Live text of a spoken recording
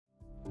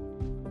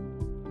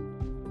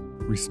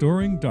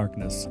Restoring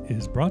Darkness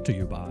is brought to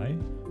you by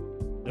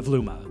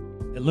Evluma,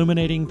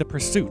 illuminating the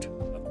pursuit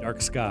of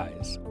dark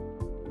skies.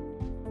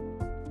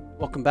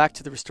 Welcome back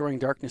to the Restoring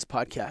Darkness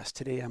podcast.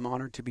 Today I'm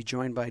honored to be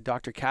joined by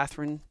Dr.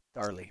 Catherine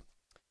Darley.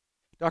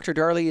 Dr.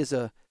 Darley is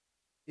the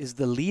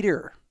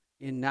leader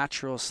in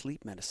natural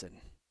sleep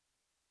medicine.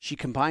 She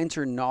combines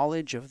her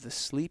knowledge of the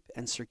sleep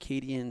and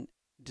circadian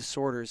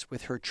disorders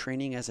with her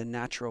training as a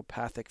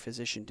naturopathic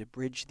physician to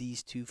bridge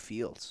these two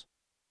fields.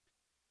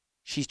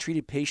 She's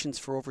treated patients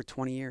for over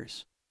 20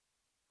 years.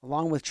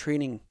 Along with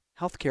training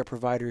healthcare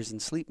providers in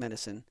sleep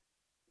medicine,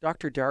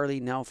 Dr. Darley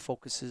now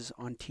focuses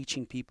on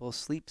teaching people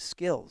sleep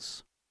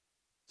skills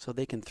so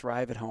they can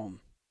thrive at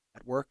home,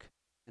 at work,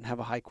 and have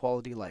a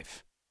high-quality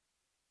life.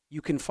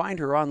 You can find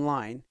her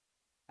online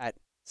at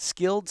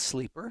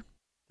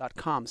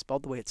skilledsleeper.com,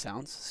 spelled the way it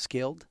sounds,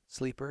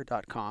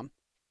 skilledsleeper.com.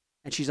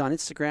 And she's on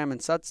Instagram and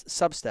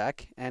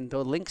Substack, and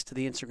the links to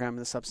the Instagram and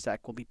the Substack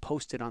will be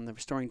posted on the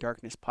Restoring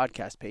Darkness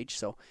podcast page.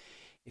 So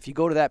if you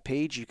go to that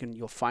page,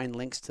 you'll find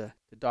links to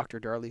Dr.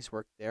 Darley's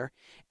work there.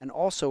 And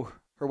also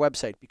her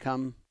website,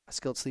 Become a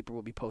Skilled Sleeper,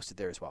 will be posted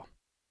there as well.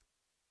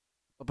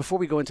 But before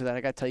we go into that,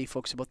 I got to tell you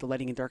folks about the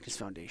Lighting in Darkness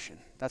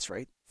Foundation. That's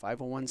right,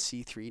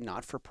 501c3,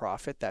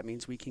 not-for-profit. That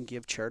means we can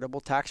give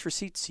charitable tax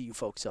receipts to you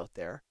folks out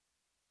there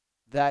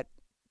that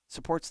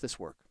supports this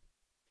work.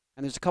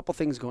 And there's a couple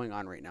things going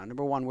on right now.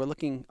 Number one,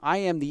 I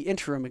am the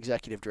interim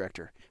executive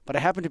director, but I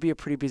happen to be a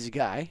pretty busy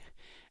guy.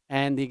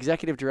 And the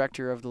executive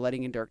director of the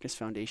Lighting in Darkness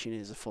Foundation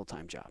is a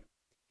full-time job.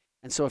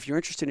 And so if you're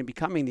interested in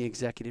becoming the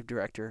executive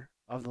director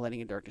of the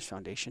Lighting in Darkness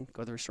Foundation,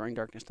 go to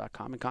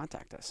restoringdarkness.com and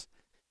contact us.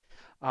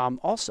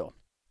 Also,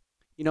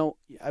 you know,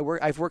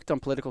 I've worked on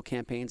political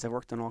campaigns. I've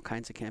worked on all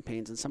kinds of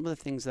campaigns. And some of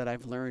the things that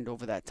I've learned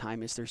over that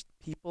time is there's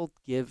people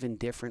give in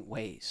different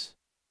ways.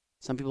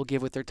 Some people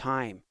give with their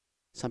time.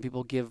 Some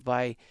people give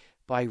by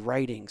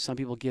writing. Some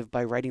people give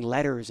by writing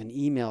letters and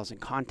emails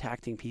and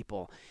contacting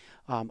people.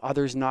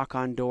 Others knock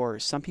on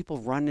doors. Some people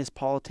run as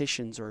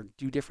politicians or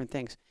do different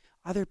things.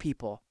 Other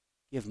people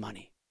give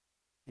money.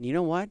 And you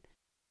know what?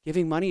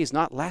 Giving money is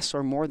not less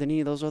or more than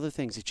any of those other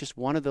things. It's just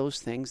one of those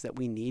things that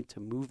we need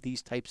to move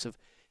these types of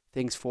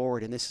things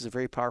forward. And this is a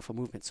very powerful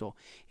movement. So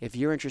if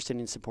you're interested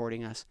in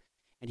supporting us,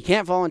 and you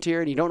can't volunteer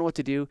and you don't know what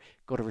to do,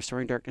 go to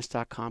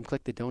restoringdarkness.com,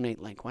 click the donate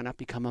link. Why not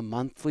become a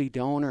monthly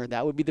donor?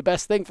 That would be the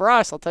best thing for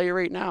us. I'll tell you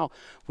right now,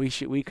 we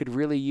could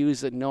really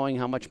use it knowing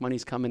how much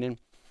money's coming in.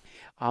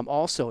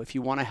 Also, if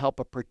you want to help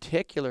a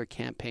particular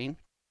campaign,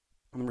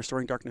 on the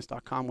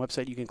restoringdarkness.com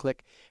website, you can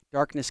click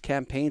Darkness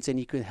Campaigns and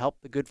you can help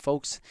the good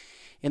folks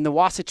in the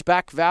Wasatch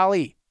Back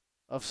Valley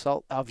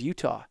of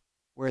Utah,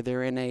 where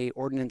they're in a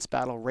ordinance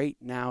battle right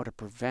now to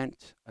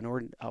prevent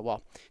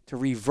to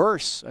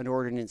reverse an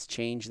ordinance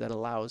change that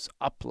allows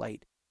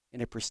uplight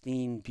in a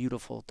pristine,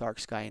 beautiful, dark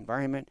sky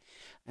environment.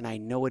 And I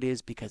know it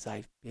is because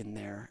I've been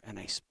there and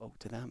I spoke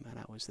to them and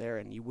I was there,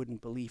 and you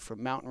wouldn't believe,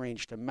 from mountain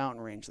range to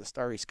mountain range, the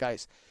starry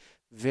skies.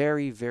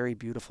 Very, very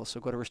beautiful. So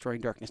go to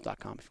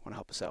restoringdarkness.com if you want to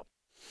help us out.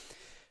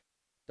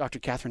 Dr.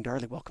 Catherine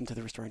Darley, welcome to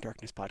the Restoring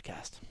Darkness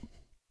podcast.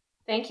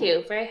 Thank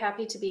you. Very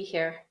happy to be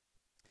here.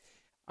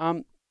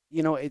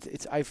 You know,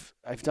 I've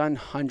done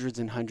hundreds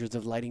and hundreds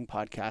of lighting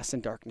podcasts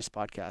and darkness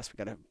podcasts. We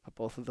got to put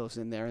both of those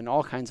in there, and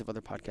all kinds of other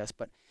podcasts.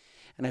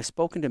 And I've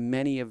spoken to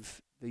many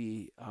of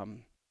the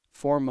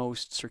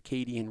foremost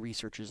circadian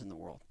researchers in the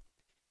world.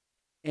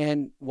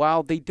 And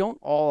while they don't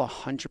all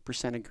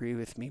 100% agree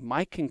with me,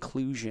 my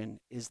conclusion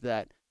is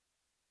that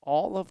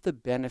all of the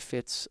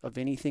benefits of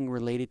anything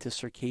related to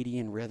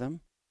circadian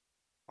rhythm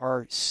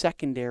are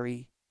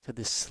secondary to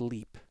the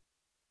sleep.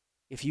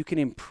 If you can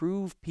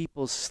improve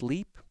people's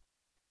sleep,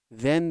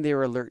 then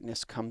their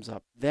alertness comes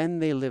up. Then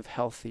they live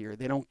healthier.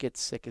 They don't get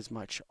sick as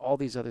much. All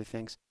these other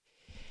things.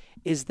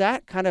 Is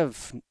that kind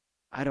of,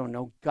 I don't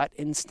know, gut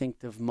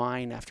instinct of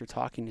mine after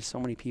talking to so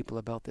many people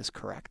about this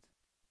correct?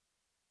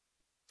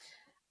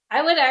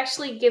 I would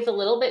actually give a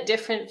little bit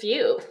different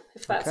view,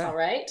 if that's all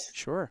right.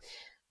 Sure.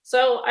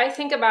 So I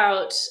think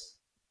about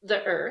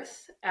the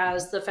earth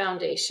as the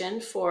foundation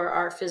for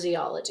our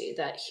physiology,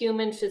 that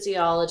human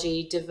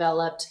physiology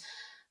developed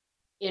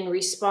in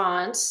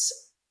response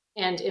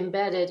and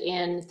embedded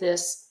in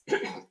this,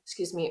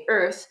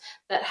 earth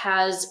that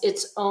has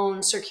its own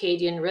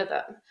circadian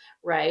rhythm,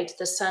 right?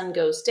 The sun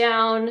goes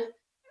down,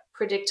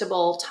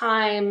 predictable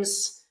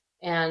times,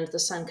 and the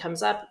sun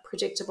comes up,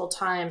 predictable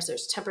times.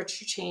 There's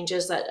temperature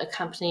changes that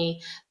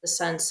accompany the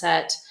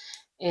sunset,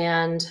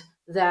 and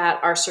that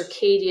our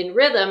circadian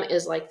rhythm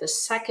is like the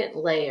second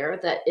layer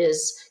that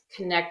is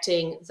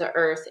connecting the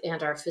earth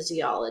and our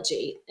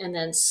physiology. And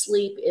then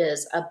sleep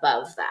is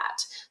above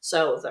that.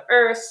 So the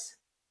earth,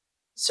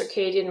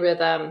 circadian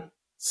rhythm,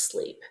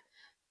 sleep.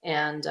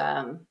 And,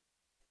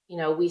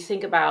 we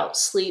think about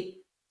sleep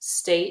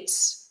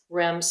states,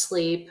 REM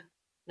sleep,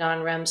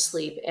 non-REM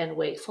sleep, and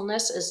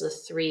wakefulness as the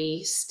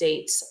three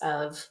states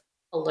of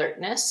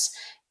alertness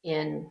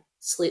in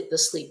the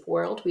sleep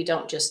world. We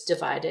don't just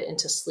divide it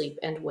into sleep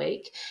and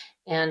wake.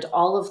 And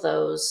all of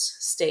those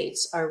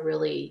states are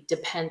really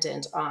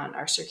dependent on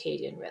our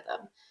circadian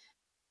rhythm.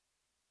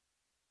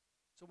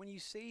 So when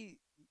you say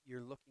you're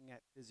looking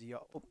at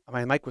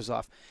my mic was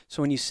off.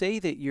 So when you say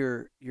that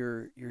you're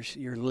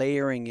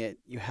layering it,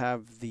 you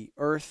have the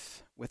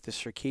earth with the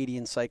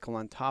circadian cycle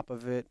on top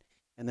of it,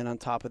 and then on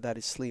top of that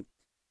is sleep.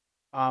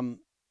 Um,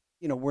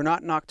 we're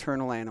not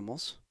nocturnal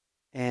animals,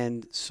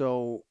 and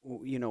so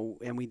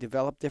and we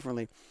develop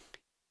differently.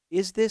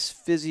 Is this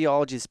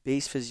physiology, this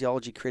base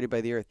physiology created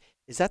by the earth?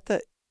 Is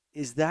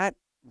that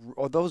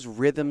are those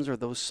rhythms or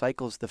those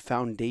cycles the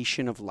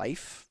foundation of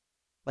life?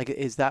 Like,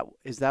 is that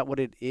what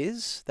it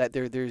is? That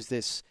there's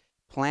this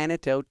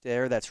planet out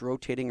there that's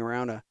rotating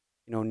around a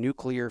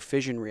nuclear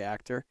fission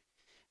reactor,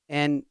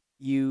 and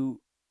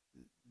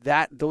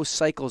those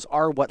cycles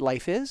are what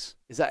life is?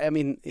 Is that, I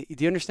mean, do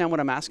you understand what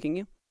I'm asking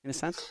you in a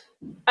sense?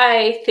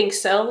 I think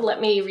so.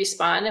 Let me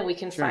respond and we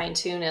can Sure. fine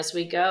tune as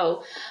we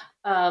go.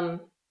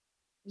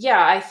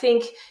 Yeah, I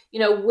think,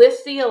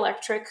 with the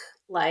electric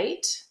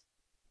light,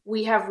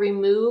 we have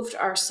removed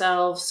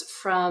ourselves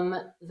from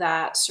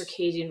that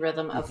circadian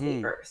rhythm of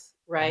the earth,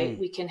 right?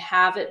 We can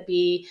have it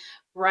be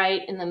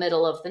bright in the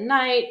middle of the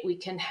night. We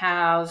can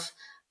have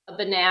a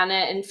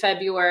banana in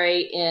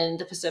February in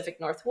the Pacific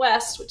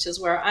Northwest, which is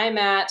where I'm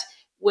at,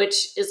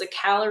 which is a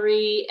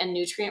calorie and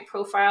nutrient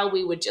profile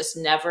we would just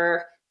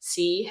never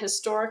see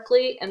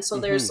historically. And so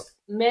there's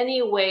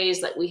many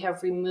ways that we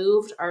have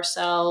removed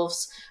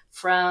ourselves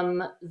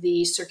from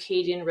the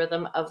circadian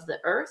rhythm of the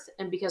earth.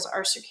 And because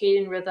our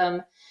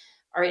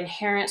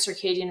inherent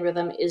circadian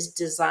rhythm is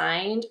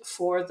designed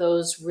for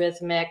those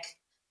rhythmic,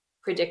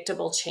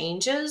 predictable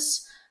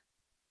changes,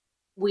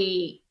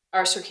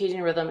 our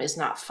circadian rhythm is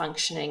not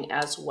functioning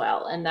as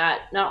well. And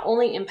that not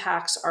only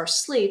impacts our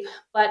sleep,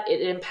 but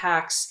it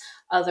impacts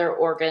other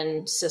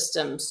organ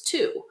systems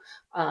too.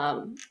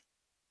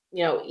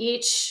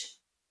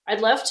 I'd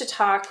love to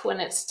talk when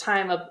it's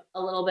time a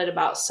little bit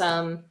about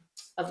some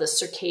of the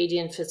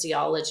circadian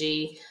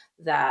physiology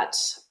that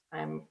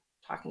I'm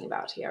talking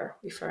about here,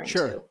 referring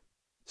to.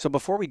 So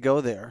before we go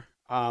there,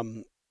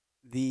 so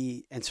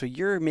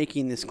you're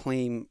making this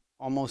claim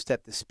almost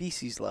at the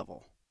species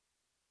level.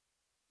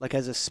 Like,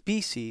 as a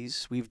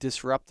species, we've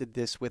disrupted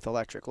this with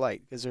electric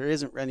light, because there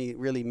isn't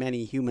really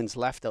many humans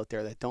left out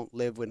there that don't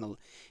live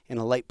in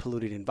a light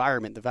polluted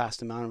environment. The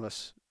vast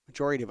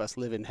majority of us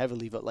live in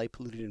heavily light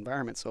polluted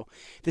environments. So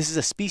this is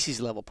a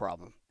species level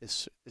problem,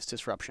 this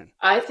disruption.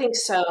 I think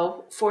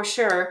so, for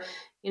sure.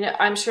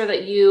 I'm sure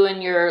that you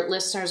and your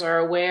listeners are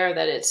aware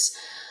that it's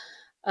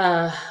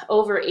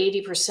over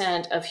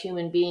 80% of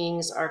human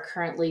beings are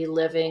currently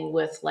living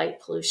with light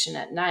pollution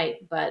at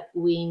night, but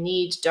we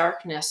need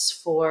darkness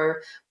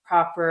for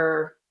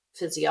proper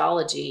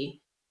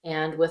physiology.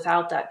 And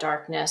without that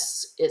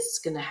darkness, it's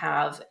going to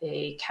have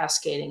a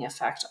cascading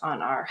effect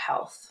on our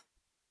health.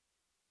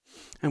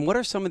 And what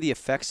are some of the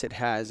effects it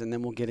has? And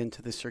then we'll get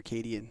into the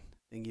circadian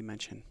thing you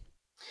mentioned.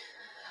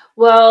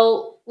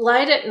 Well,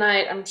 light at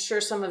night, I'm sure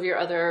some of your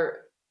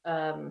other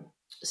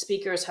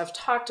speakers have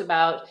talked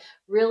about,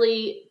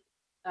 really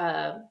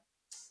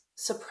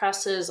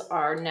suppresses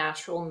our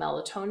natural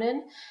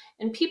melatonin.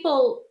 And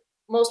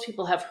most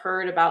people have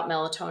heard about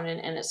melatonin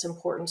and its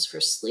importance for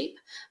sleep,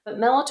 but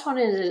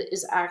melatonin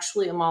is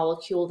actually a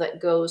molecule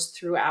that goes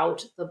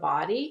throughout the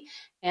body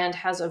and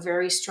has a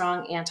very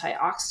strong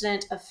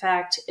antioxidant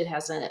effect. It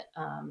has an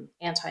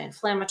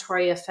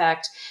anti-inflammatory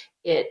effect.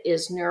 It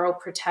is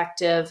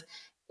neuroprotective.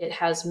 It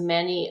has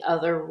many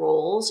other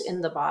roles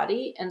in the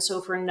body. And so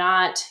if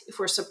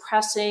we're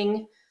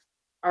suppressing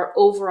our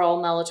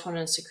overall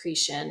melatonin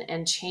secretion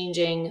and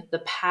changing the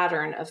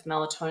pattern of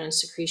melatonin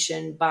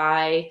secretion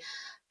by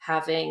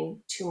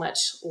having too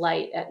much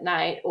light at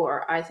night,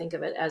 or I think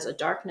of it as a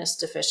darkness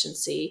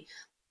deficiency,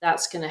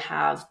 that's going to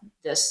have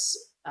this,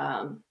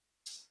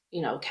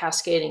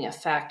 cascading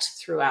effect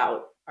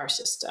throughout our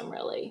system,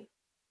 really.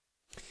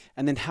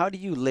 And then how do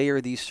you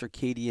layer these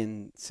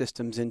circadian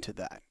systems into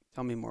that?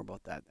 Tell me more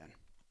about that then.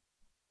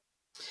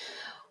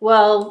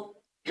 Well,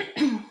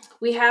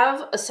 we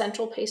have a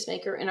central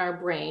pacemaker in our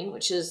brain,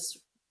 which is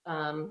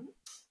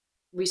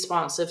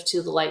responsive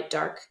to the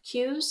light-dark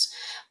cues,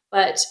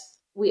 but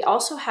we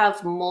also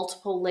have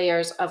multiple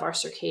layers of our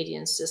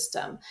circadian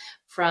system,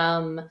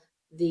 from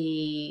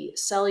the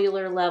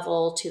cellular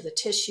level to the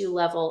tissue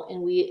level,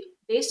 and we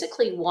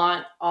basically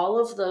want all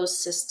of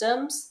those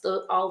systems,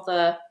 all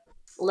the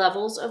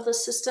levels of the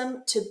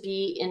system, to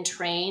be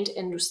entrained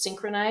and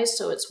synchronized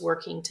so it's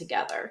working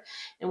together.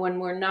 And when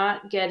we're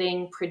not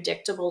getting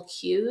predictable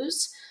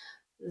cues,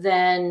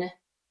 then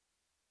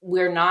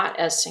we're not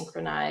as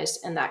synchronized,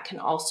 and that can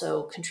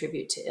also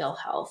contribute to ill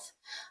health.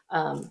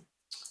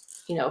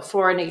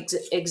 For an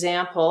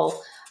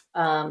example,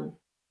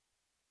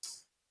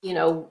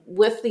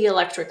 with the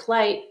electric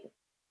light,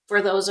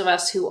 for those of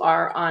us who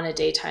are on a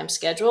daytime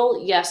schedule,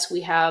 yes,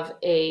 we have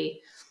a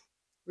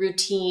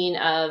routine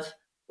of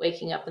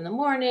waking up in the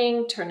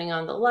morning, turning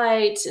on the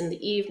lights, in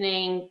the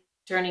evening,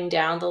 turning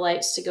down the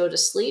lights to go to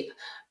sleep.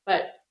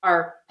 But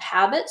our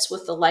habits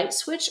with the light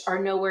switch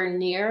are nowhere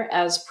near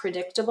as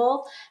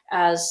predictable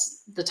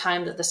as the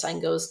time that the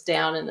sun goes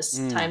down and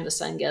the time the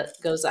sun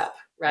goes up,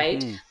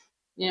 right?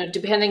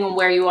 Depending on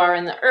where you are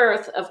in the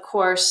earth, of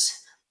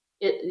course,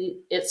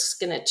 it's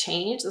going to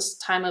change. This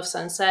time of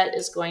sunset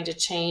is going to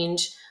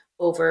change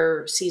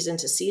over season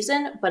to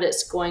season, but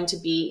it's going to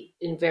be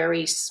in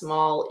very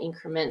small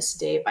increments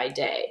day by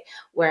day.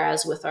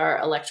 Whereas with our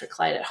electric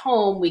light at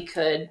home, we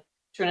could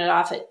turn it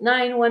off at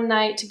 9 one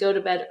night to go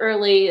to bed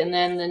early, and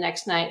then the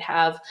next night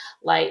have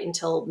light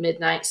until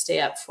midnight,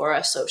 stay up for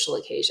a social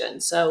occasion.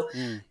 So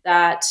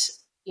that,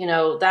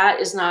 that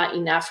is not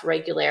enough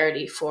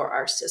regularity for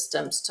our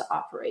systems to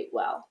operate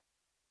well.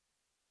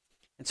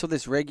 And so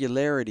this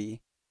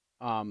regularity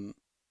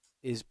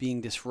is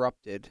being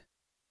disrupted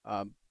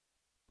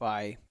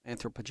by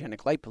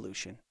anthropogenic light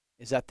pollution.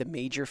 Is that the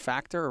major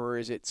factor,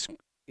 or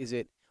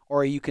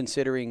or are you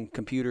considering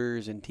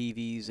computers and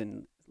TVs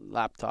and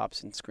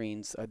laptops and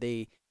screens? Are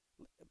they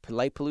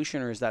light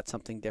pollution, or is that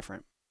something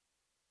different?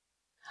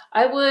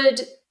 I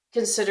would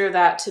consider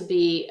that to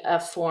be a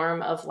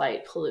form of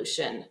light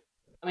pollution.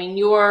 I mean,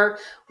 your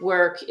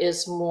work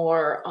is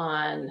more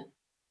on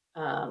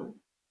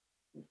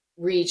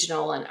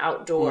regional and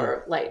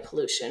outdoor light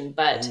pollution,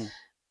 but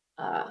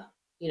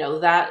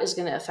that is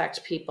going to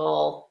affect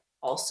people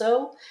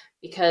also,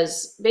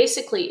 because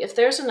basically if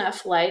there's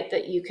enough light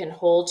that you can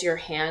hold your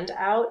hand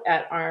out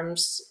at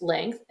arm's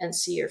length and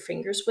see your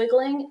fingers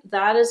wiggling,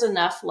 that is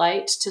enough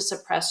light to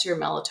suppress your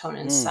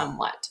melatonin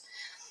somewhat.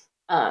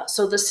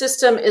 So the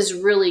system is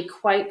really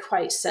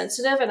quite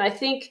sensitive. And I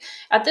think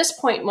at this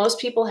point, most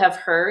people have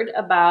heard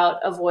about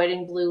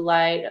avoiding blue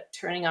light,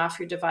 turning off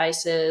your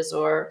devices,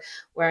 or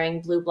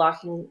wearing blue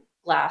blocking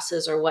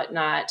glasses or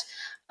whatnot.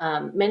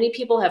 Many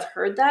people have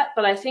heard that,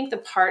 but I think the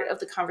part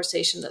of the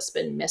conversation that's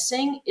been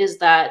missing is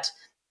that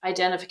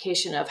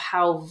identification of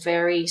how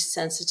very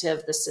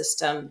sensitive the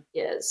system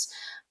is.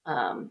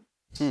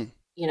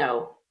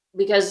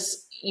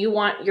 Because you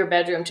want your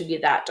bedroom to be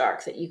that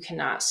dark that you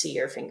cannot see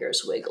your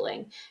fingers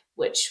wiggling,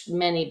 which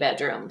many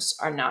bedrooms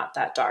are not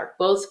that dark,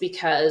 both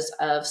because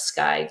of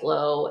sky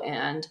glow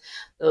and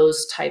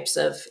those types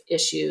of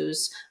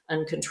issues,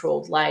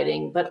 uncontrolled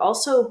lighting, but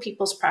also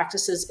people's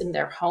practices in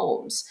their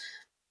homes.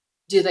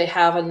 Do they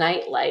have a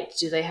night light?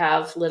 Do they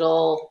have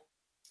little,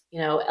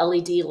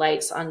 LED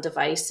lights on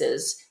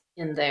devices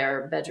in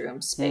their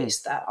bedroom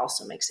space? That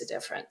also makes a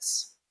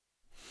difference.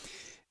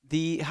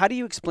 How do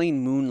you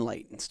explain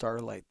moonlight and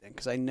starlight then?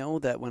 Because I know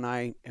that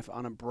if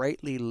on a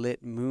brightly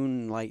lit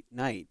moonlight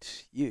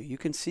night, you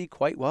can see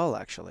quite well,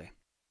 actually.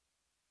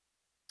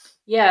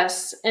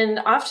 Yes,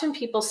 and often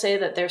people say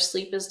that their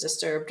sleep is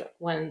disturbed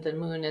when the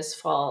moon is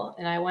full,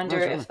 and I wonder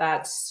if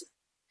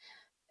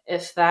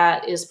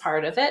that is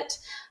part of it.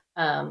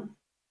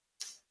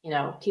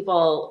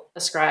 People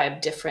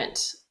ascribe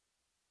different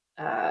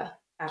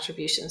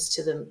attributions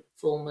to the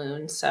full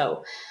moon.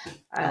 So,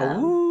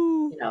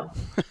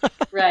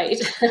 right.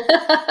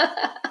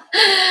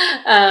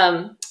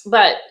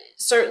 But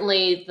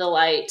certainly the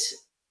light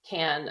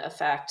can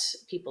affect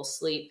people's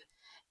sleep.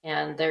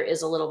 And there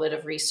is a little bit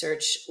of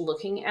research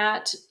looking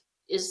at,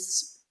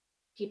 is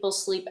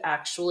people's sleep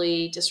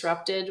actually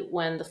disrupted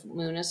when the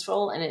moon is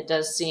full? And it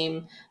does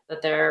seem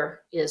that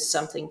there is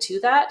something to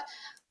that.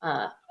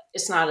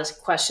 It's not a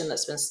question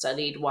that's been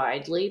studied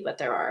widely, but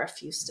there are a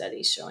few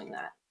studies showing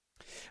that.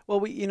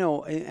 Well,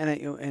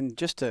 and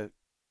just to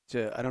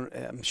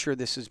I'm sure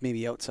this is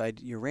maybe outside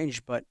your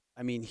range, but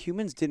I mean,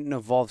 humans didn't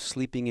evolve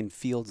sleeping in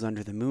fields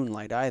under the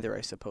moonlight either,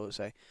 I suppose.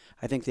 I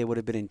think they would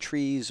have been in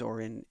trees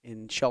or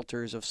in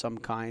shelters of some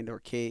kind or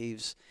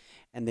caves,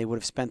 and they would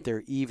have spent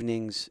their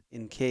evenings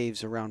in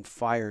caves around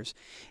fires.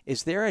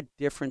 Is there a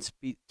difference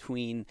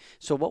between,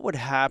 so what would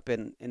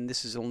happen, and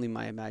this is only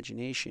my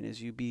imagination,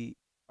 is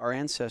our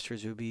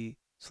ancestors would be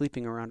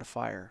sleeping around a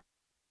fire,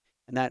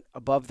 and that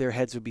above their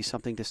heads would be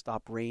something to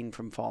stop rain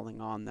from falling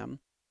on them.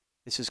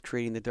 This is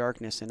creating the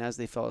darkness, and as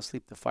they fell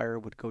asleep, the fire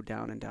would go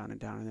down and down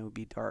and down, and it would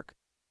be dark.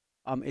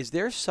 Is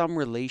there some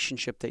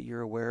relationship that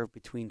you're aware of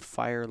between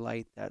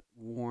firelight, that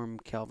warm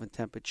Kelvin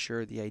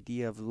temperature, the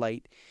idea of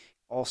light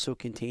also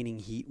containing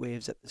heat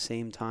waves at the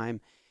same time,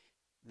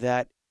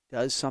 that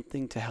does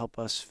something to help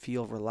us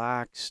feel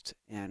relaxed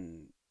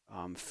and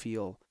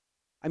feel...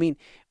 I mean,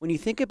 when you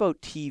think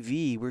about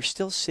TV, we're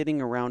still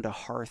sitting around a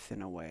hearth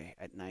in a way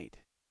at night.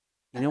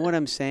 You know what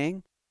I'm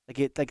saying?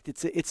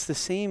 It's the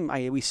same.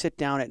 We sit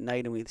down at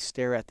night and we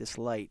stare at this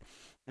light.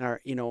 And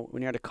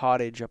when you're at a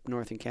cottage up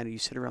north in Canada, you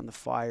sit around the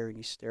fire and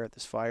you stare at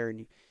this fire,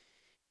 and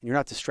you're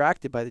not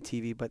distracted by the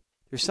TV, but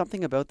there's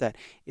something about that.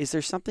 Is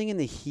there something in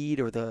the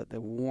heat or the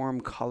warm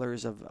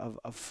colors of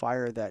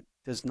fire that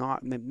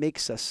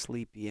makes us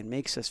sleepy and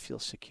makes us feel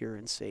secure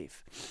and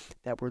safe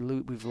that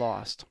we've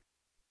lost?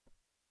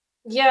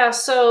 Yeah,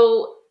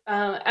 so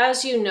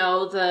as you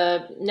know,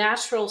 the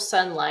natural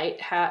sunlight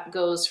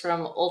goes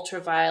from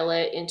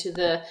ultraviolet into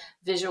the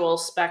visual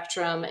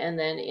spectrum and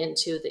then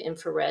into the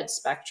infrared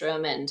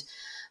spectrum, and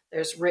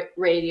there's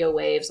radio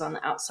waves on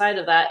the outside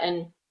of that.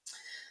 And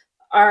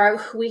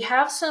we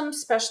have some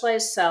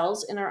specialized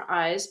cells in our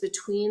eyes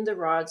between the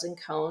rods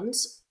and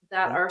cones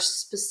that are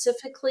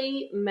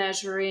specifically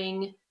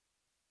measuring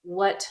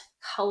what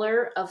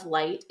color of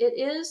light it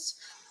is.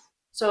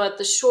 So at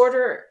the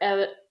shorter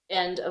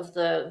end of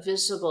the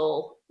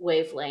visible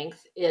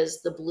wavelength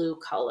is the blue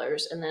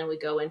colors. And then we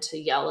go into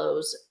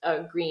yellows,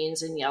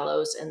 greens and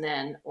yellows, and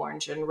then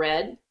orange and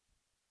red.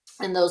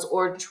 And those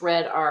orange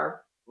red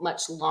are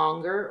much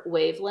longer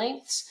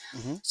wavelengths.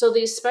 Mm-hmm. So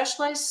these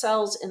specialized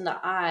cells in the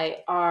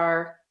eye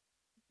are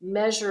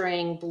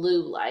measuring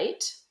blue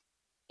light,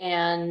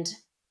 and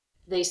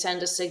they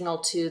send a signal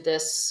to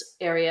this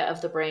area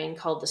of the brain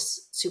called the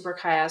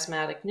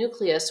suprachiasmatic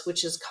nucleus,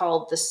 which is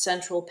called the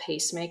central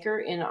pacemaker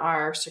in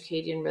our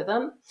circadian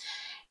rhythm.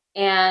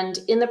 And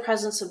in the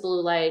presence of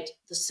blue light,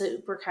 the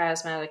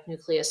suprachiasmatic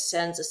nucleus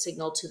sends a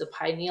signal to the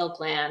pineal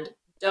gland,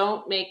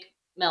 don't make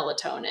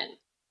melatonin.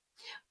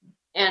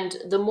 And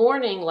the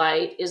morning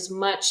light is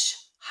much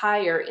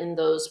higher in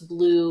those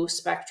blue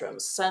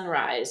spectrums.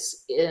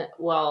 Sunrise,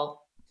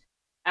 well,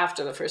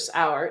 after the first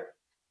hour,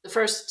 the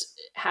first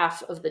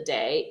half of the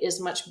day is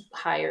much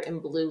higher in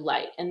blue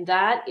light. And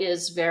that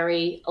is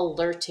very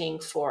alerting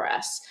for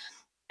us.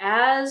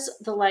 As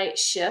the light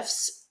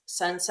shifts,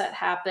 sunset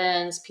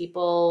happens,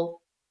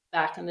 people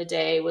back in the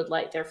day would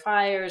light their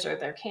fires or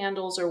their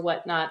candles or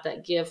whatnot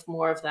that give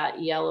more of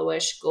that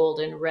yellowish,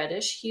 golden,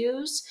 reddish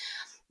hues.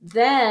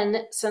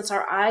 Then, since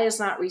our eye is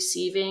not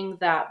receiving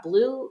that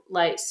blue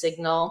light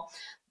signal,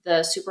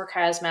 the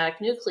suprachiasmatic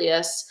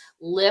nucleus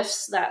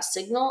lifts that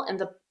signal and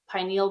the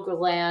pineal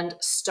gland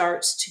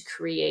starts to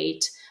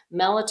create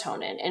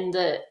melatonin. And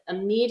the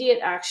immediate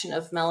action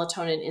of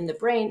melatonin in the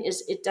brain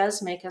is it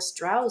does make us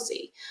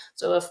drowsy.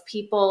 So if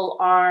people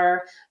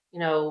are,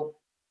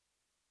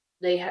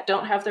 they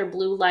don't have their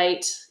blue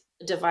light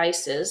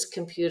devices,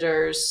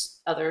 computers,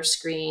 other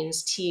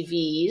screens,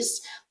 TVs,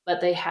 but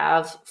they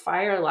have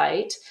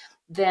firelight,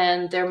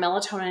 then their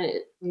melatonin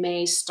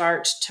may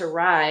start to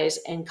rise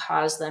and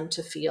cause them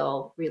to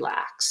feel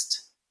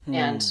relaxed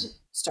and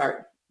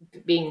start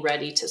being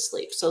ready to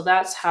sleep. So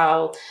that's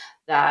how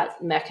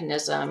that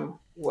mechanism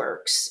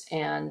works.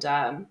 And,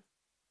 I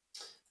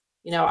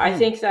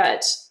think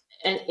that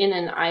in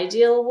an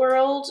ideal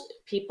world,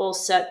 people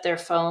set their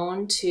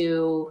phone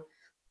to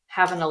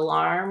have an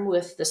alarm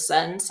with the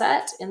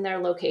sunset in their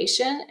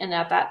location. And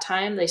at that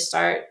time, they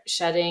start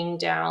shutting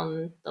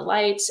down the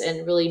lights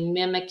and really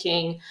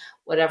mimicking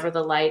whatever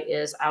the light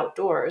is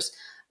outdoors.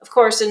 Of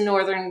course, in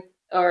northern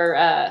or,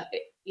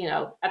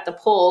 at the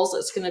poles,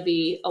 it's going to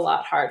be a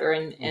lot harder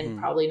and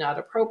probably not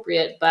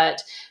appropriate.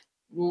 But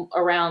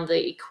around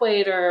the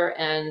equator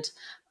and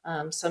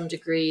some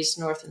degrees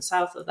north and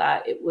south of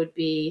that, it would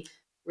be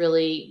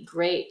really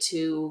great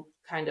to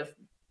kind of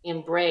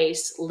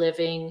embrace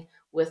living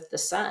with the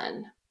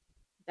sun.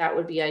 That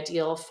would be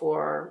ideal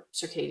for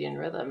circadian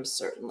rhythms,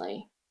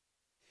 certainly.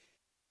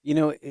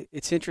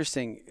 It's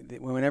interesting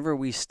that whenever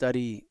we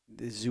study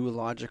the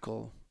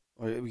zoological,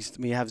 or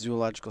we have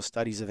zoological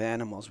studies of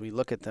animals, we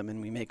look at them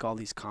and we make all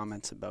these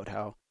comments about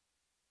how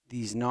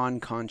these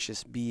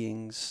non-conscious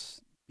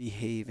beings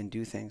behave and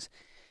do things.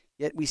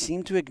 Yet we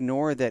seem to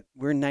ignore that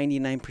we're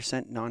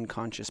 99%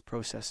 non-conscious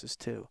processes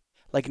too.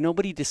 Like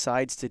nobody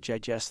decides to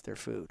digest their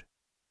food.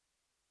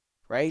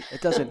 Right?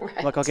 It doesn't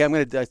like, okay,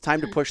 it's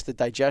time to push the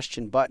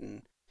digestion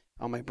button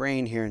on my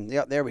brain here. And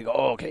yeah, there we go.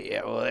 Oh, okay.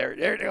 Yeah. Well, there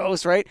it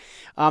goes. Right.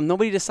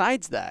 Nobody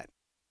decides that.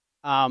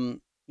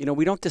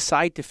 We don't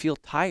decide to feel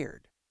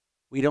tired.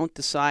 We don't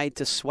decide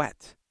to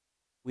sweat.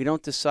 We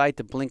don't decide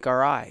to blink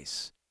our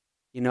eyes.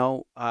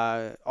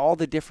 All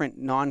the different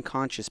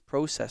non-conscious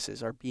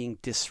processes are being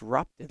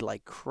disrupted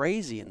like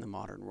crazy in the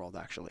modern world,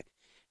 actually.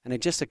 And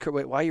it just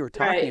occurred while you were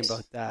talking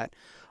about that.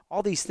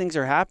 All these things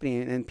are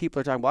happening and people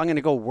are talking, well, I'm going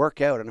to go work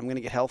out and I'm going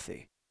to get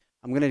healthy.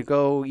 I'm going to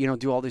go,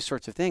 do all these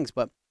sorts of things.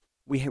 But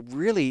we have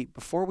really,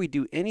 before we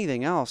do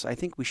anything else, I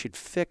think we should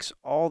fix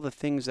all the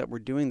things that we're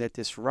doing that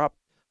disrupt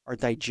our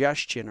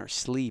digestion, our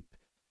sleep,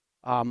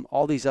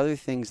 all these other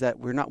things that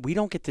we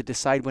don't get to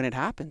decide when it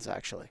happens,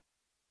 actually.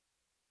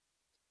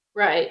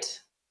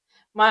 Right.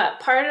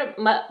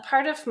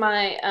 Part of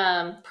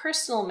my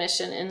personal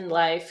mission in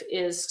life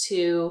is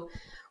to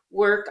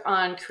work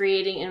on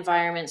creating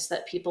environments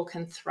that people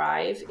can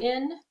thrive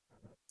in.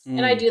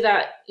 And I do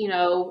that,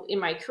 in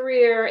my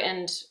career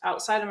and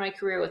outside of my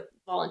career with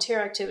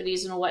volunteer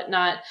activities and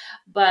whatnot.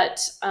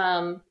 But,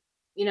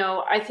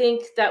 I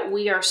think that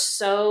we are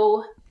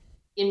so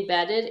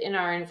embedded in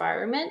our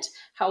environment,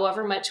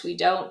 however much we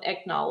don't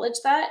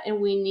acknowledge that.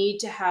 And we need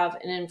to have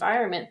an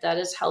environment that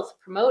is health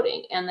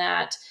promoting and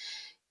that,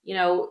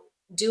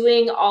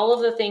 doing all of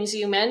the things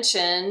you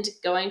mentioned,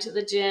 going to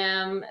the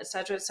gym, et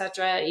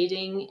cetera,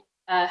 eating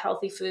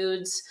healthy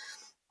foods,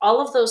 all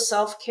of those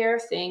self-care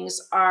things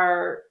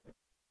are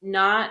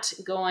not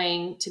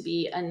going to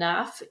be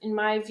enough, in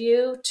my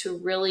view, to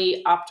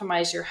really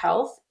optimize your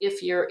health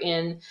if you're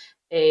in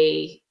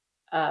a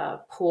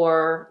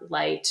poor,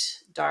 light,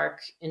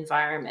 dark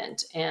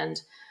environment.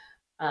 And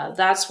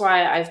that's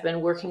why I've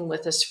been working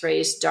with this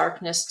phrase,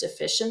 darkness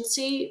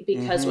deficiency,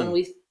 because when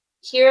we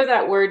hear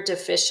that word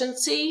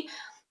deficiency,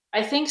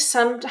 I think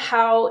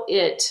somehow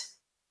it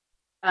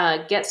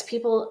gets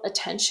people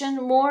attention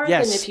more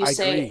than if you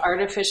say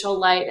artificial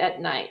light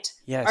at night.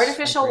 Yes,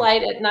 artificial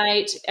light at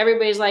night,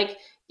 everybody's like,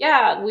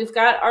 yeah, we've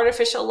got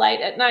artificial light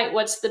at night.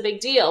 What's the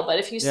big deal? But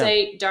if you Yeah.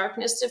 say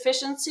darkness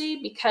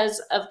deficiency, because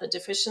of the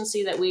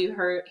deficiency that we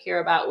hear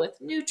about with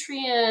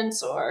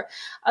nutrients or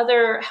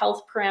other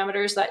health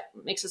parameters, that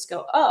makes us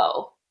go,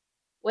 oh,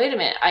 wait a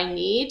minute, I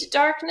need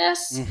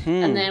darkness.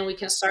 And then we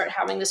can start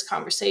having this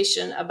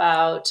conversation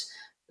about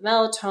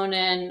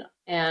melatonin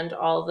and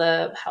all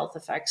the health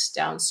effects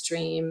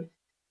downstream.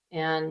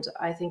 And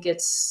I think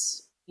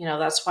it's,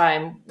 that's why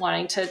I'm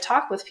wanting to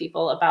talk with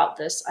people about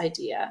this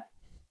idea.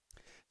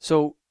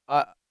 So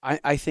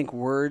I think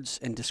words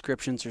and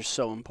descriptions are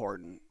so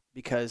important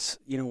because,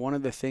 one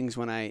of the things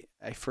when I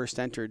first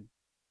entered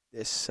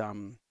this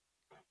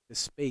this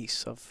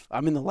space of,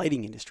 I'm in the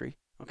lighting industry,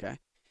 okay?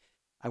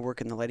 I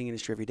work in the lighting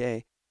industry every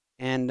day.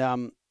 And,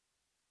 I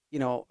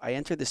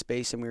entered the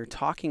space and we were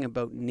talking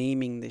about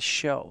naming this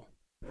show.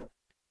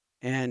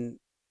 And,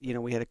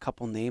 we had a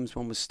couple names.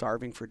 One was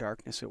Starving for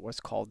Darkness. It was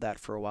called that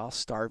for a while,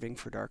 Starving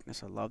for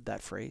Darkness. I love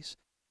that phrase.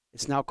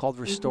 It's now called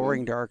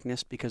Restoring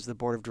Darkness because the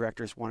board of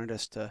directors wanted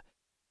us to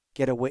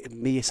get away,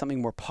 be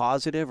something more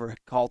positive or a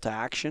call to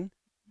action.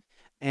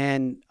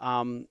 And,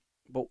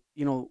 but,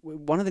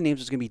 one of the names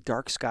was going to be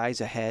Dark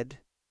Skies Ahead.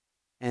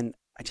 And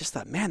I just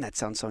thought, man, that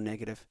sounds so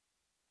negative.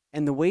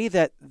 And the way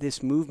that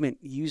this movement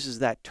uses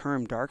that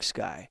term dark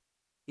sky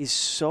is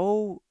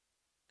so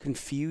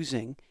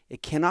confusing.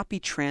 It cannot be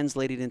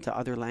translated into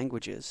other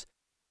languages.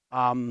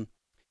 And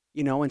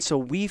so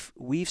we've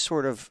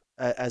sort of,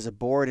 as a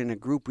board and a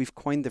group, we've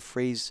coined the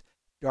phrase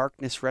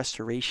darkness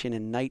restoration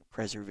and night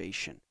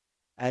preservation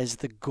as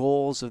the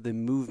goals of the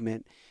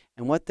movement.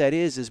 And what that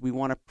is we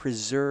want to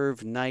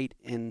preserve night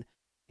in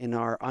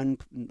our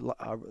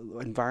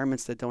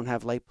environments that don't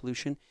have light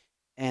pollution.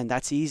 And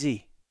that's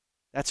easy.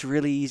 That's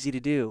really easy to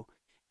do.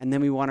 And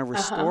then we want to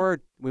restore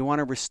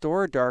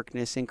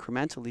darkness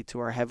incrementally to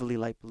our heavily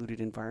light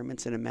polluted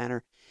environments in a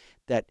manner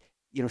that,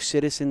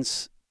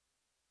 citizens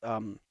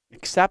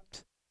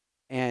accept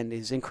and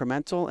is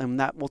incremental, and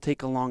that will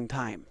take a long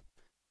time.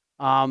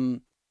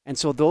 And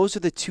so those are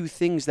the two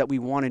things that we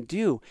want to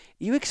do.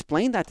 You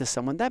explain that to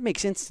someone, that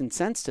makes instant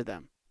sense to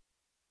them.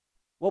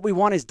 What we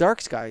want is dark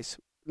skies.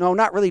 No,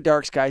 not really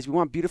dark skies. We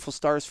want beautiful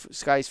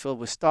skies filled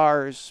with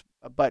stars.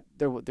 But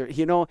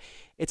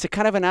it's a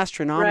kind of an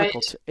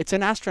astronomical. Right. It's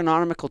an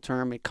astronomical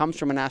term. It comes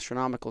from an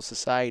astronomical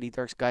society,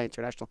 Dark Sky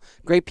International.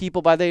 Great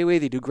people, by the way.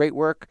 They do great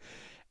work.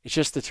 It's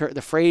just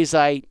the phrase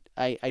I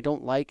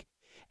don't like,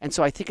 and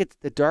so I think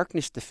the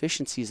darkness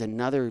deficiency is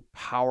another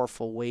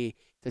powerful way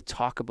to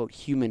talk about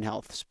human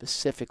health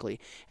specifically.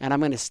 And I'm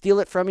going to steal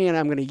it from you, and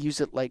I'm going to use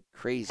it like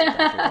crazy,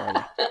 Dr.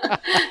 Darley.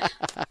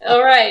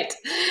 All right.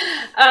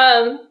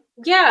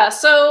 Yeah.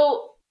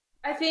 So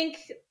I think.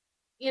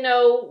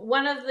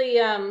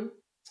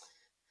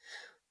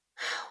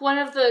 One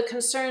of the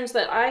concerns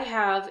that I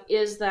have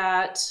is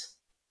that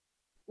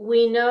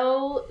we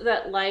know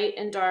that light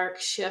and dark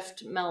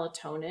shift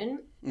melatonin.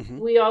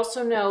 We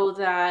also know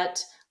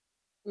that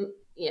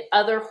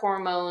other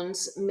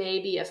hormones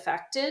may be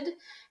affected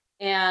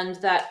and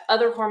that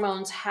other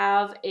hormones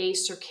have a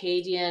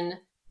circadian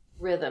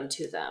rhythm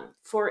to them.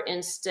 For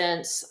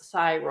instance,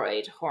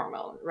 thyroid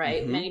hormone,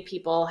 right? Many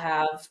people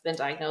have been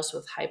diagnosed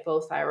with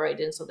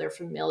hypothyroid, and so they're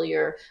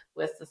familiar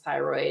with the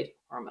thyroid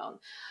hormone.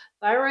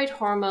 Thyroid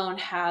hormone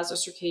has a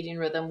circadian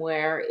rhythm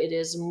where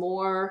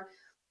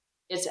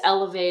it's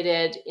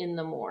elevated in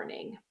the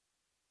morning.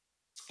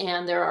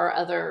 And there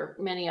are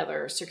many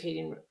other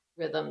circadian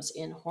rhythms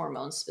in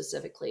hormones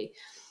specifically.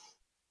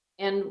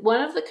 And one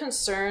of the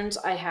concerns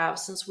I have,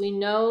 since we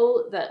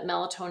know that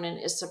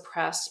melatonin is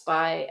suppressed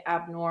by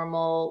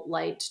abnormal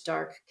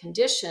light-dark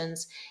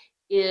conditions,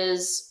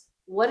 is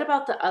what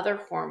about the other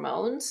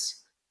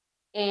hormones?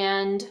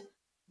 And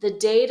the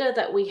data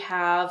that we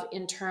have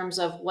in terms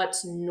of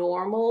what's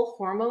normal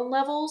hormone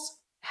levels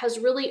has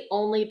really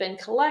only been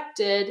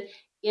collected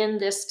in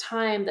this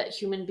time that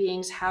human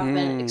beings have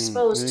been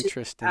exposed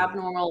to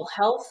abnormal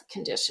health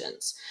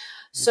conditions.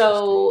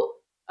 So,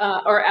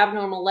 or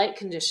abnormal light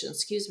conditions,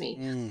 excuse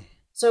me.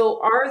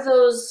 So are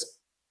those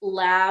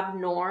lab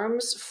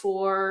norms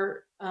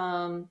for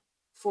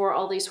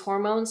all these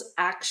hormones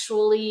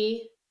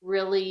actually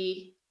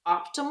really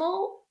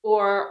optimal,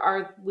 or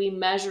are we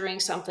measuring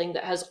something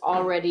that has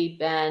already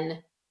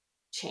been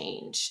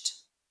changed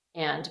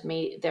and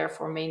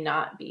therefore may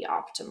not be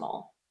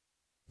optimal?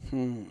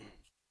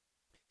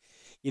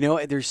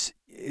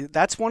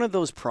 That's one of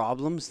those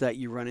problems that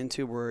you run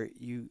into where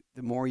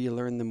the more you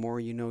learn, the more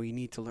you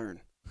need to learn.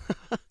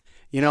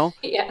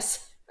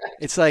 Yes. Right.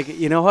 It's like,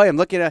 hey, I'm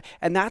looking at,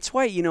 and that's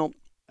why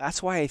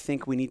I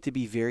think we need to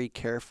be very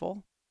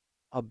careful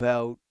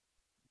about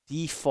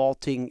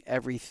defaulting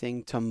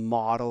everything to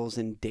models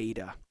and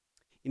data.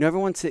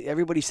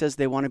 Everybody says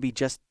they want to be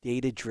just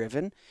data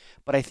driven,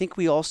 but I think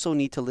we also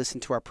need to listen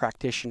to our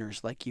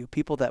practitioners like you,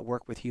 people that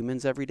work with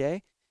humans every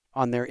day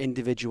on their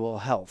individual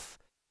health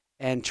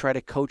and try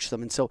to coach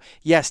them. And so,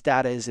 yes,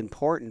 data is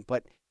important,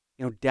 but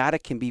data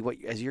can be what,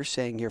 as you're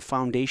saying here,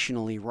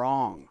 foundationally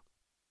wrong.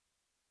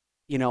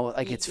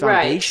 Its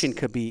foundation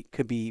could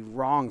be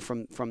wrong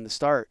from the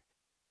start.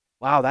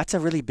 Wow, that's a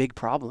really big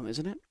problem,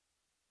 isn't it?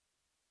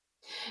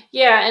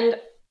 Yeah,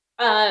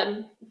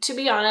 and to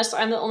be honest,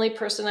 I'm the only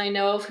person I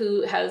know of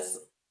who has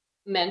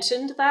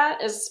mentioned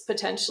that as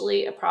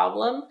potentially a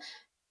problem.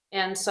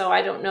 And so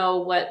I don't know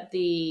what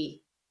you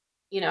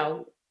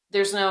know,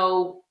 there's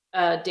no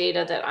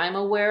data that I'm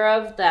aware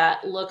of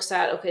that looks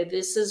at, okay,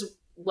 this is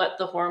what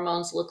the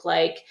hormones look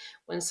like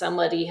when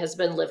somebody has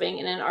been living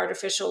in an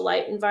artificial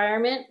light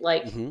environment,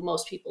 like Hmm.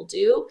 most people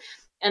do.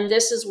 And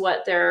this is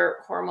what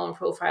their hormone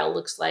profile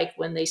looks like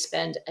when they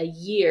spend a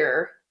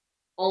year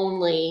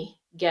only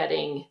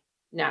getting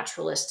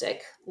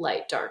naturalistic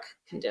light dark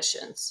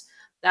conditions.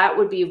 That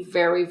would be a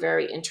very,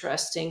 very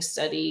interesting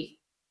study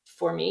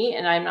for me.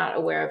 And I'm not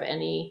aware of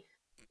any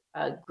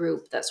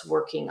group that's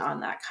working on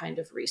that kind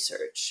of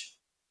research.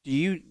 Do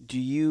you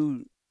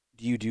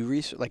do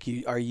research? Like,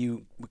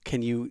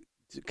 can you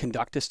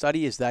conduct a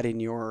study? Is that in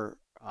your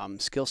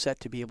skill set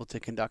to be able to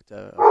conduct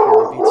a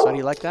peer-reviewed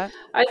study like that?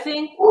 I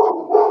think,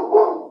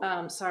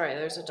 sorry,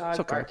 there's a It's dog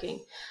okay.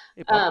 barking.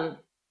 Hey, pup. Um,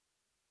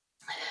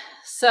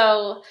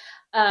 so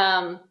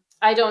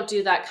I don't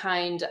do that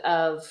kind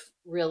of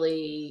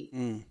really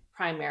Mm.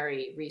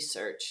 primary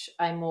research.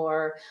 I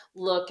more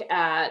look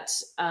at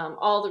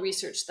all the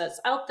research that's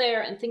out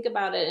there and think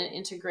about it and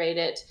integrate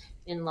it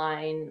in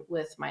line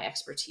with my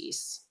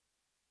expertise.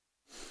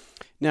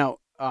 Now,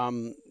 I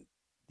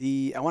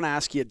want to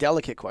ask you a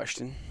delicate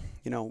question.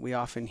 We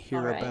often All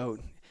hear right. about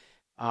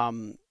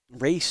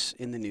race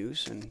in the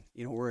news, and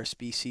we're a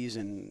species,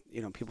 and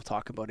people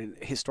talk about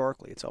it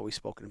historically. It's always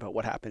spoken about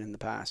what happened in the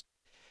past.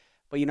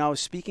 But I was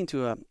speaking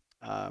to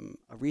a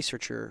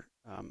researcher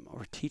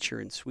or teacher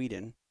in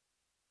Sweden,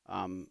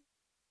 um,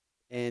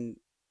 and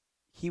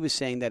he was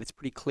saying that it's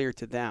pretty clear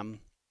to them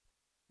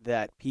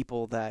that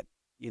people that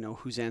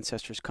whose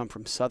ancestors come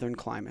from southern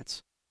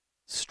climates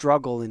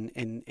struggle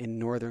in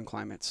northern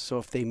climates. So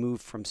if they move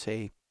from,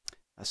 say,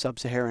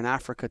 sub-Saharan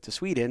Africa to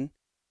Sweden,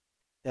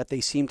 that they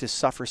seem to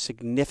suffer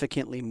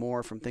significantly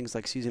more from things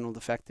like seasonal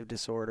affective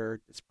disorder,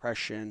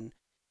 depression,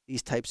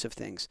 these types of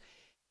things.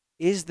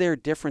 Is there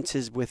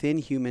differences within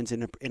humans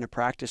in a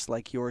practice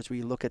like yours, where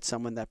you look at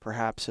someone that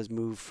perhaps has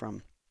moved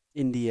from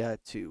India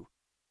to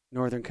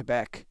northern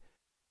Quebec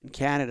in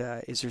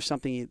Canada? Is there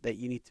something that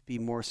you need to be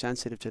more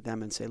sensitive to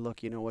them and say,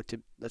 look, you know what,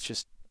 let's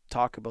just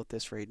talk about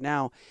this right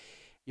now.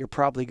 You're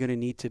probably going to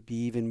need to be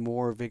even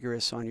more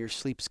vigorous on your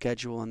sleep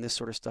schedule and this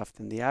sort of stuff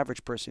than the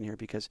average person here,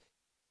 because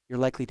you're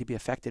likely to be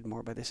affected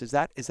more by this. Is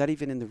that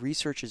even in the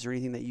research? Is there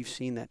anything that you've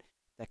seen that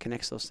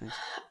connects those things?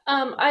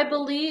 I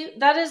believe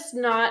that is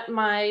not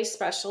my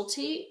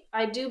specialty.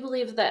 I do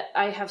believe that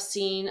I have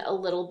seen a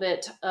little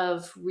bit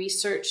of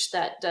research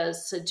that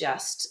does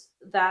suggest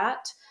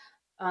that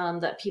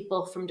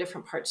people from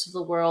different parts of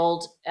the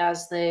world,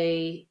 as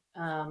they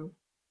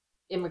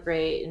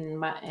immigrate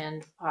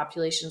and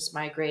populations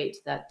migrate,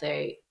 that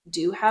they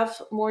do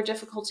have more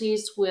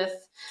difficulties with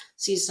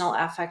seasonal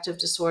affective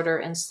disorder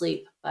and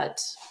sleep,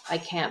 but I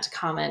can't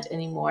comment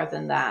any more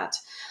than that.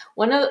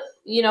 One of,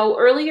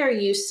 earlier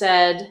you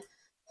said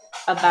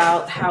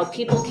about how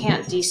people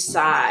can't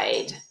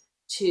decide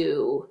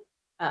to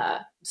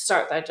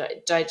start their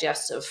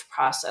digestive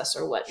process or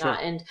Sure.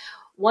 whatnot. And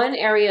one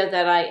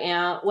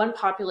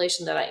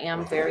population that I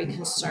am very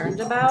concerned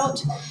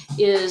about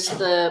is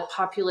the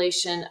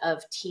population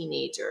of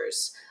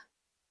teenagers,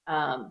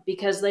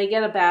 because they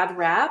get a bad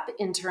rap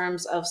in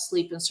terms of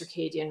sleep and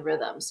circadian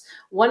rhythms.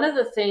 One of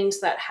the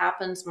things that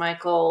happens,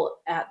 Michael,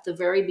 at the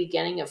very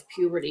beginning of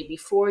puberty,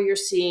 before you're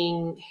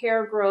seeing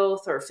hair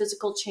growth or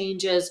physical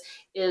changes,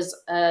 is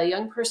a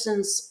young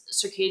person's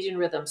circadian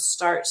rhythm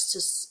starts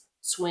to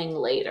swing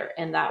later.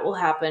 And that will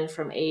happen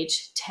from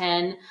age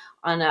 10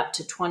 on up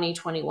to 20,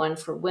 21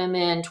 for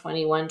women,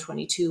 21,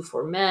 22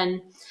 for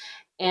men.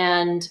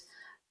 And,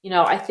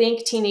 I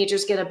think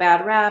teenagers get a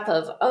bad rap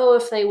of, oh,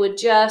 if they would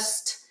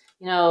just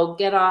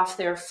get off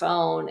their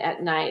phone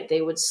at night,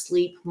 they would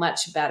sleep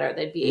much better.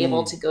 They'd be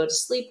able Mm. to go to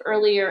sleep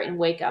earlier and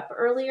wake up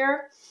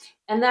earlier.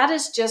 And that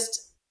is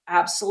just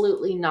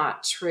absolutely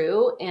not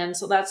true. And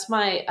so that's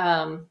my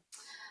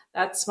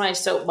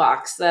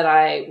soapbox that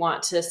I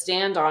want to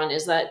stand on,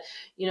 is that,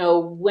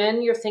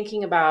 when you're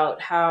thinking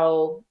about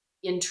how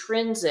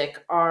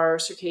intrinsic our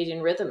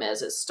circadian rhythm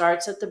is, it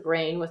starts at the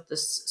brain with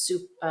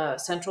the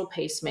central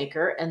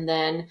pacemaker, and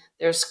then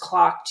there's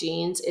clock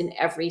genes in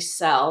every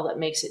cell that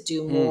makes it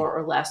do Mm. more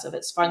or less of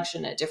its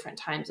function at different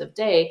times of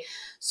day.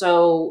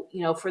 So,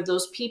 for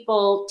those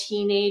people,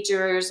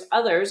 teenagers,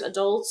 others,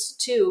 adults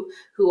too,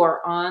 who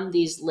are on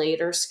these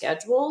later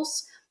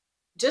schedules,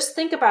 just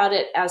think about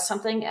it as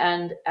something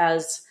and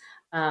as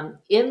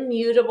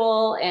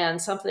immutable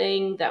and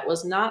something that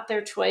was not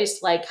their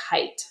choice, like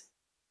height.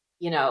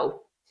 You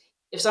know,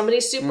 if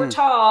somebody's super Mm.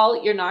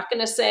 tall, you're not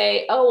going to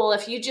say, oh, well,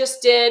 if you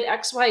just did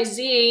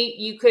XYZ,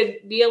 you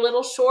could be a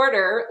little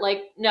shorter.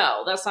 Like,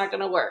 no, that's not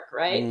going to work.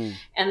 Right. Mm.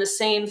 And the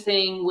same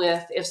thing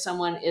with if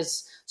someone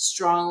is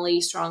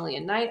strongly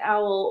a night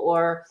owl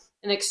or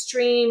an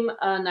extreme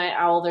night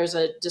owl. There's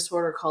a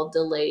disorder called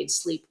delayed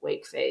sleep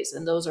wake phase.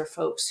 And those are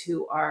folks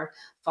who are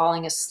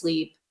falling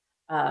asleep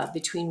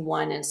between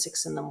 1 and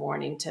 6 in the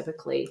morning,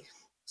 typically.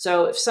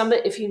 So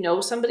if you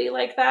know somebody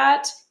like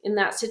that in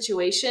that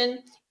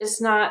situation, it's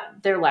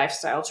not their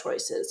lifestyle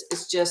choices.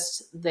 It's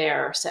just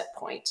their set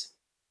point.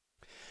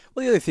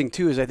 Well, the other thing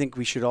too is I think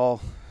we should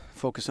all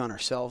focus on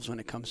ourselves when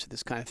it comes to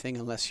this kind of thing,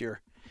 unless you're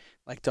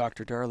like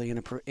Dr. Darley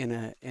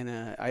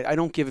I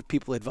don't give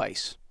people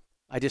advice.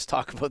 I just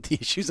talk about the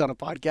issues on a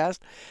podcast.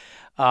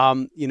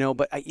 But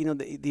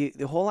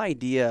the whole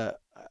idea,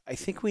 I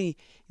think when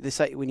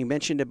you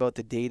mentioned about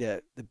the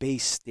data, the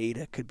base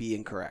data could be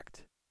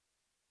incorrect.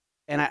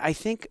 And I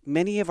think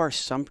many of our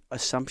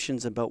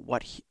assumptions about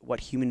what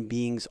human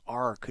beings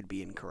are could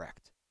be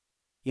incorrect.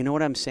 You know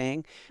what I'm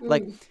saying?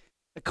 Like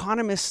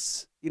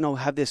economists,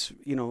 have this,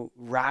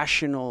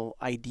 rational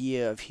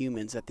idea of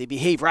humans that they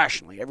behave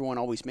rationally. Everyone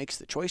always makes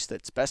the choice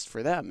that's best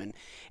for them. And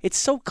it's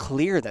so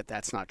clear that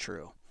that's not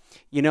true,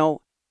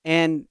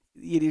 and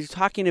you're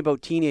talking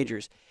about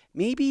teenagers.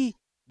 Maybe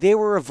they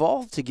were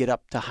evolved to get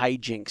up to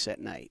hijinks at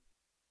night.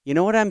 You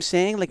know what I'm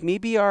saying? Like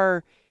maybe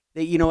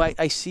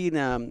I seen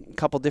a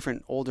couple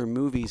different older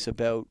movies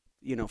about,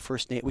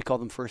 we call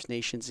them First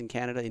Nations in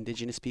Canada,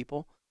 Indigenous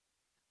people.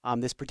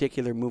 This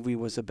particular movie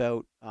was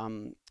about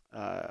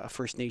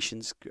First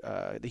Nations,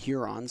 the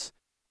Hurons,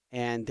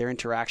 and their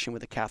interaction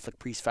with a Catholic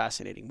priest.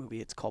 Fascinating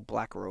movie. It's called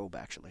Black Robe,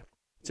 actually.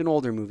 It's an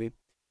older movie.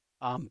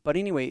 But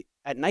anyway,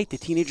 at night, the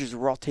teenagers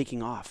were all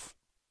taking off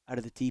out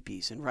of the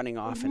teepees and running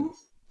off and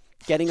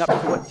getting up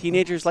to what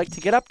teenagers like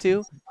to get up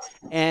to.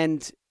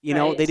 And,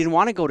 Right. they didn't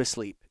want to go to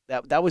sleep.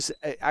 That was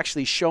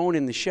actually shown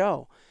in the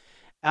show,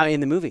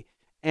 in the movie.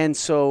 And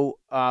so,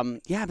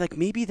 like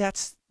maybe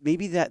that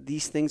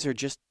these things are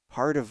just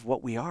part of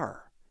what we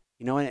are,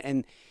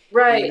 and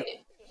Right.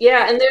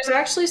 Yeah. And there's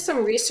actually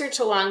some research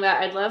along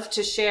that I'd love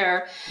to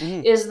share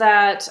is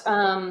that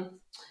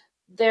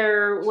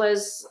there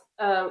was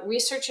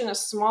research in a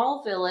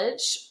small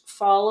village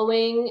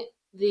following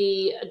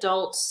the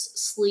adults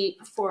sleep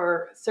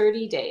for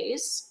 30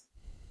 days.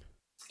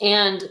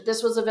 And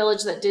this was a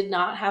village that did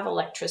not have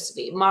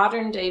electricity,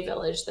 modern day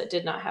village that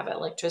did not have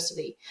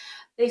electricity.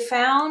 They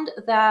found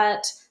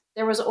that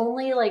there was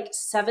only like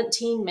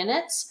 17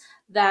 minutes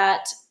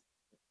that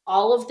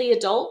all of the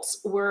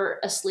adults were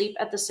asleep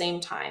at the same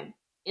time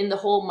in the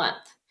whole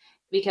month,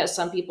 because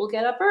some people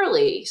get up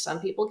early, some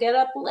people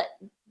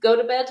go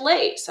to bed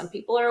late, some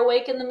people are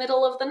awake in the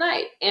middle of the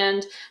night.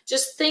 And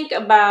just think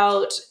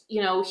about,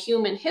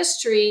 human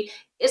history.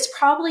 It's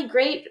probably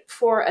great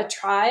for a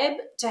tribe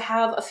to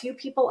have a few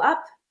people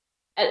up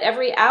at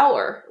every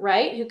hour,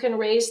 right? Who can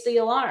raise the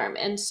alarm.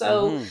 And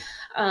so,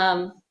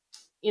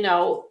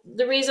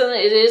 the reason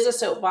that it is a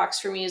soapbox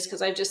for me is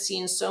because I've just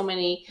seen so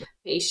many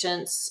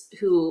patients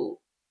who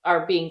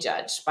are being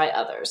judged by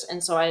others.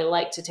 And so I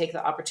like to take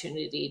the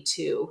opportunity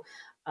to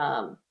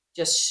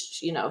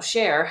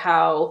share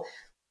how,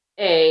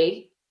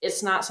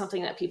 it's not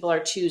something that people are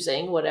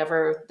choosing,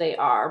 whatever they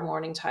are,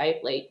 morning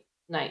type, late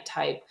night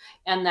type,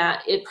 and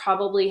that it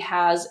probably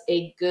has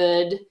a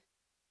good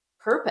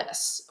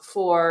purpose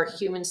for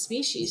human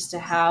species to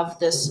have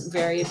this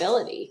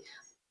variability.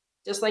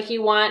 Just like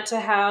you want to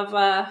have,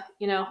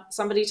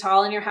 somebody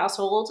tall in your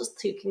household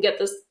who can get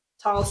this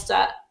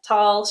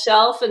tall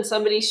shelf, and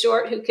somebody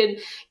short who can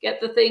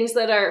get the things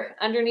that are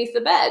underneath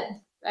the bed,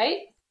 right?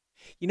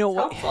 It's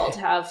helpful to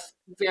have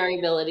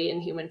variability in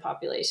human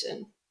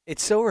population.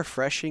 It's so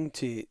refreshing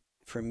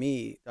for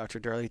me, Dr.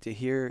 Darley, to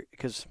hear,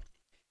 because,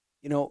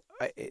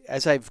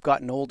 as I've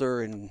gotten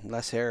older and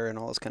less hair and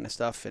all this kind of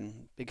stuff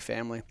and big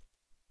family,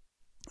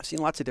 I've seen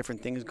lots of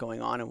different things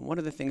going on. And one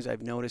of the things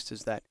I've noticed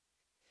is that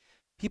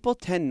people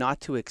tend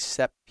not to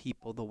accept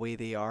people the way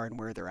they are and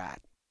where they're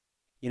at.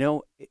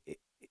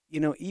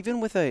 Even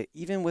with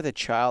a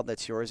child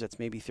that's yours, that's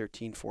maybe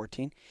 13,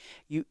 14,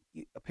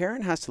 a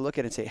parent has to look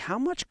at it and say, how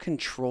much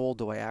control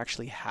do I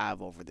actually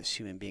have over this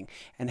human being?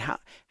 And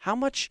how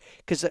much,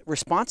 because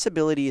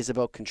responsibility is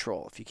about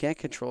control. If you can't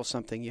control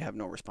something, you have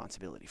no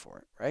responsibility for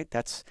it, right?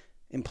 That's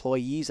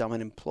employees. I'm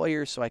an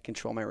employer, so I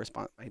control my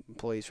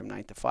employees from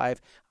 9 to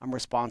 5. I'm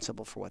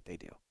responsible for what they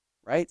do,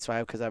 right? So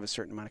because I have a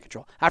certain amount of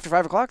control. After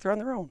 5 o'clock, they're on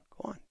their own.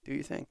 Go on, do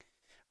your thing.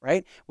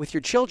 Right? With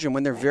your children,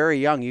 when they're very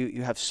young,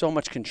 you have so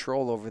much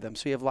control over them.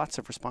 So you have lots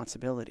of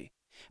responsibility.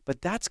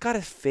 But that's got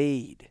to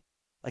fade.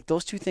 Like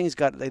those two things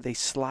they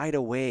slide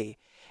away.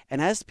 And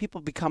as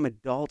people become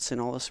adults and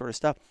all this sort of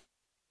stuff,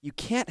 you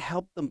can't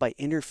help them by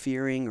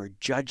interfering or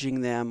judging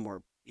them,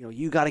 or,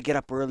 you got to get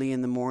up early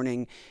in the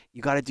morning.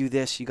 You got to do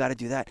this. You got to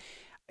do that.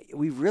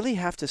 We really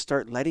have to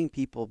start letting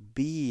people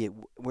be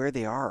where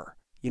they are,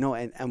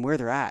 and where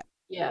they're at.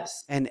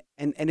 Yes. And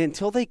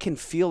until they can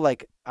feel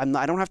like I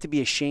don't have to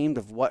be ashamed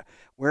of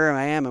where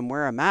I am and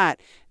where I'm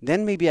at,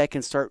 then maybe I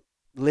can start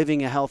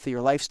living a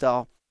healthier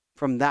lifestyle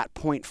from that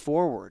point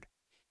forward.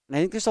 And I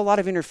think there's a lot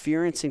of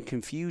interference and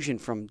confusion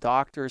from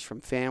doctors,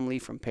 from family,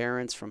 from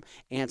parents, from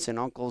aunts and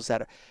uncles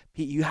that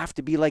you have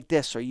to be like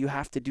this, or you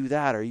have to do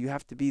that, or you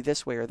have to be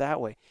this way or that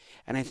way.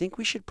 And I think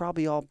we should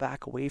probably all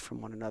back away from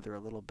one another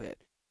a little bit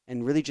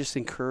and really just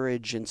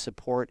encourage and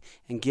support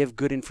and give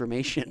good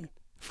information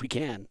if we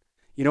can.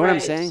 You know what I'm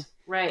saying?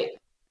 Right.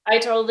 I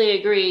totally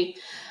agree.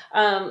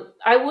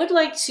 I would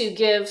like to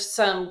give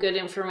some good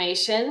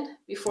information Yeah,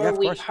 before of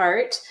we course.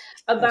 part Yes.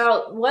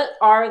 about what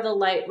are the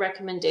light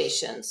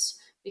recommendations,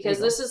 There you because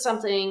go. this is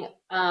something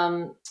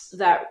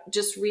that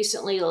just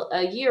recently,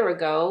 a year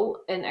ago,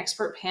 an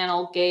expert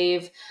panel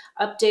gave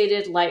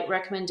updated light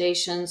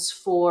recommendations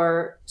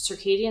for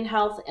circadian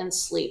health and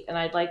sleep. And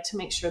I'd like to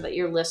make sure that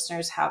your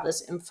listeners have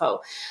this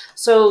info.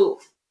 So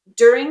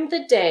during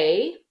the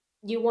day,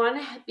 you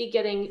want to be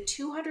getting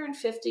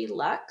 250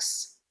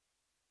 lux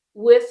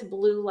with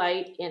blue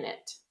light in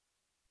it.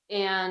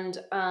 And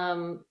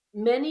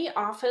many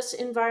office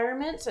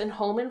environments and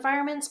home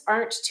environments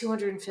aren't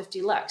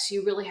 250 lux.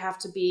 You really have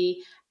to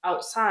be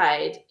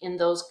outside in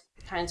those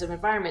kinds of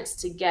environments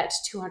to get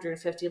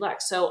 250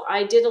 lux. So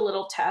I did a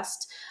little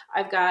test.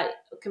 I've got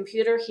a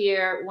computer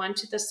here, one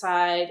to the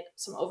side,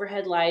 some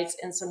overhead lights,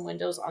 and some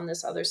windows on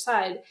this other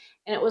side,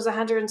 and it was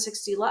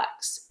 160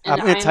 lux. I'm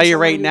And going to I'm tell you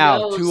someone right who now,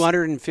 knows,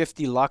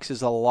 250 lux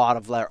is a lot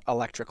of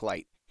electric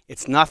light.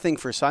 It's nothing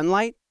for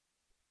sunlight.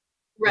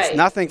 It's right,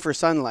 nothing for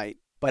sunlight,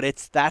 but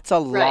that's a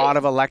right. lot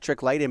of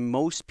electric light. And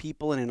most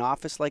people in an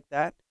office like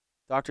that,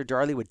 Dr.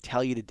 Darley would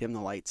tell you to dim the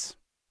lights.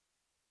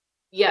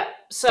 Yeah.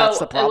 That's the So it was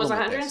problem with this.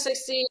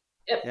 160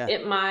 Yeah.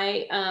 at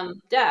my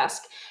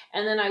desk.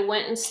 And then I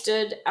went and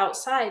stood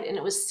outside and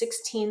it was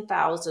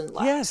 16,000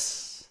 lux.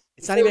 Yes.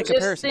 It's not So even a just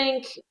comparison.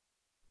 think,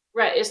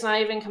 right, it's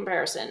not even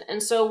comparison.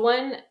 And so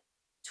one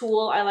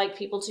tool I like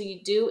people to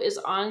do is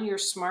on your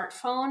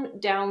smartphone,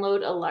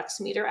 download a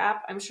Lux Meter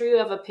app. I'm sure you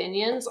have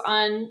opinions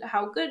on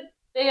how good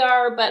they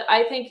are, but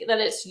I think that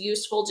it's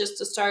useful just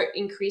to start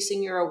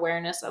increasing your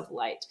awareness of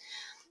light.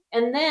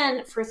 And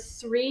then for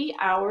 3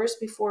 hours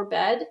before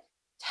bed,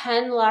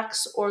 10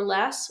 lux or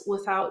less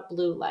without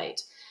blue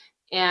light.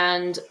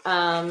 And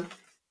I'm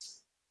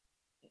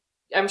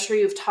sure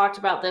you've talked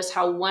about this,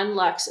 how 1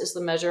 lux is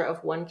the measure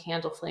of 1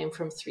 candle flame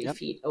from 3 Yep.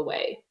 feet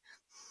away.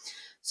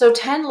 So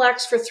 10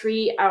 lux for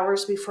 3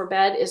 hours before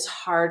bed is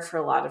hard for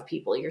a lot of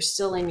people. You're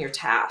still in your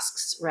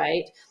tasks,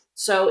 right?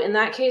 So in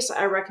that case,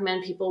 I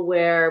recommend people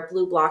wear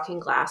blue blocking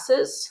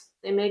glasses.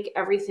 They make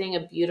everything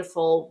a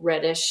beautiful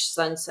reddish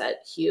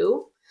sunset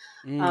hue.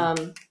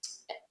 Mm.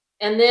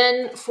 And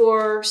then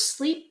for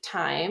sleep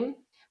time,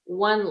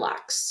 1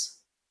 lux.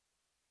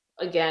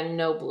 Again,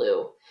 no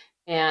blue.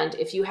 And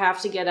if you have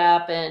to get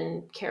up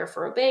and care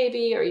for a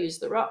baby or use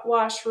the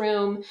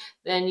washroom,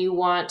 then you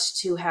want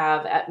to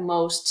have at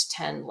most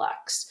 10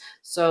 lux.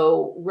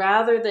 So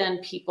rather than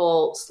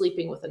people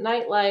sleeping with a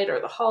nightlight or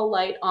the hall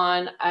light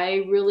on,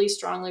 I really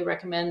strongly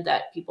recommend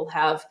that people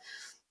have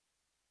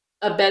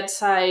a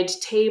bedside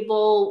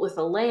table with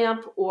a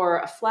lamp or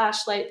a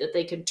flashlight that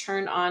they can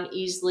turn on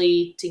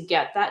easily to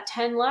get that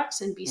 10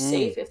 lux and be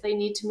safe if they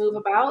need to move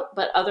about,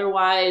 but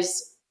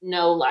otherwise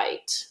no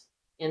light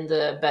in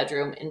the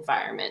bedroom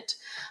environment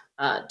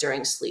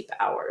during sleep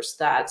hours.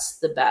 That's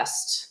the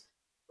best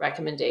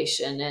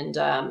recommendation.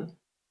 And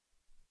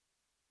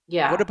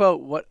yeah. What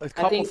about a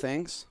couple think,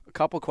 things, a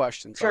couple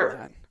questions sure. on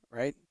that,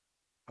 right?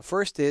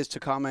 First is to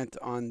comment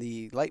on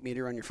the light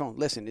meter on your phone.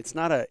 Listen, it's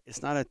not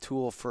a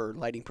tool for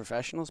lighting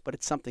professionals, but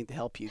it's something to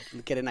help you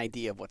get an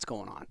idea of what's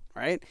going on,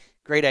 right?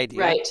 Great idea.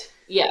 Right.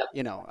 Yeah.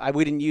 You know, I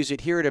wouldn't use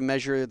it here to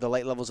measure the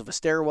light levels of a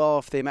stairwell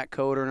if they met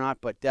code or not,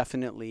 but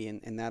definitely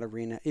in that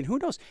arena. And who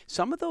knows,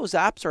 some of those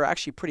apps are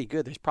actually pretty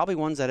good. There's probably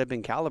ones that have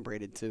been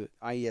calibrated to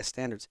IES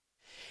standards.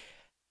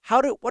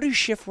 What do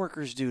shift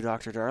workers do,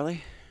 Dr.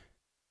 Darley?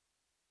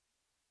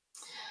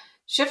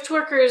 Shift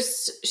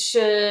workers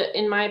should,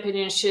 in my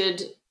opinion,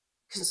 should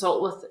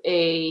consult with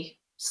a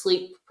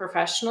sleep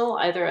professional,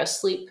 either a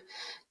sleep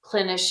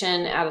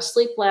clinician at a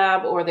sleep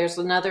lab, or there's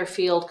another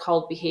field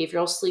called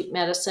behavioral sleep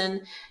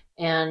medicine.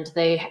 And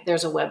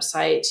there's a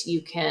website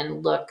you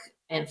can look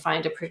and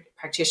find a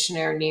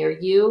practitioner near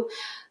you.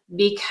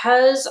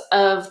 Because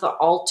of the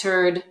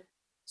altered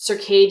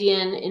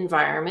circadian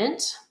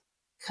environment,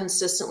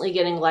 consistently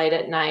getting light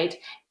at night,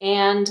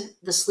 and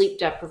the sleep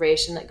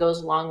deprivation that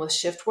goes along with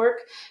shift work,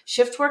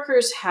 shift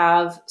workers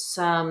have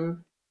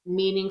some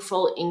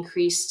meaningful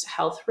increased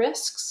health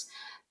risks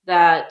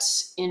that,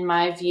 in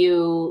my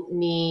view,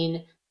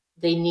 mean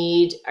they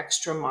need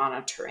extra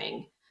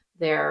monitoring.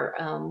 They're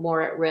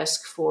more at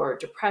risk for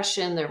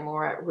depression. They're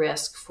more at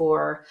risk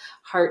for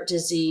heart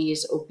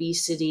disease,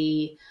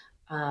 obesity,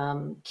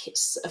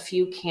 a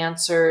few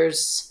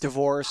cancers,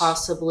 Divorce.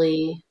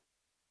 possibly.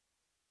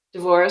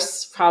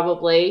 Divorce,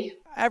 probably.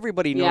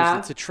 Everybody knows Yeah.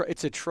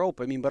 it's a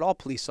trope. I mean, but all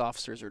police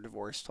officers are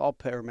divorced. All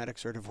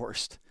paramedics are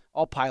divorced.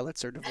 All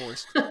pilots are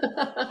divorced.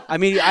 I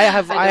mean, I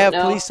have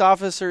police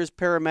officers,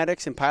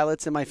 paramedics, and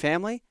pilots in my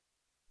family,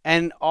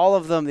 and all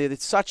of them.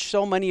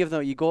 So many of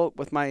them. You go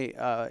with my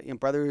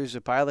brother who's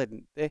a pilot,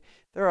 and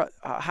there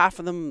are half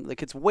of them.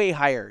 Like, it's way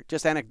higher,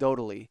 just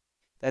anecdotally,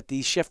 that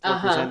these shift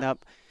workers end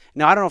up.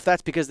 Now, I don't know if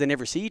that's because they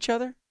never see each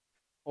other.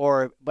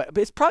 But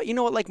it's probably, you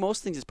know what, like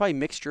most things, it's probably a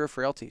mixture of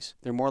frailties.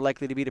 They're more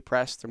likely to be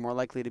depressed. They're more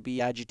likely to be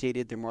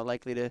agitated. They're more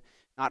likely to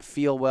not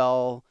feel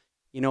well,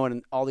 you know,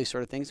 and all these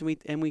sort of things.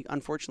 And we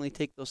unfortunately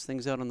take those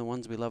things out on the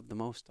ones we love the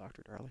most,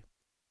 Dr. Darley.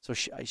 So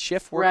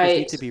shift workers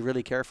need to be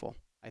really careful.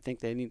 I think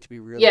they need to be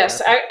really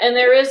Yes, careful. and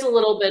there is a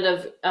little bit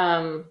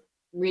of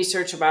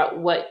research about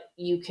what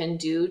you can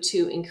do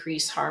to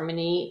increase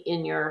harmony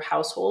in your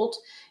household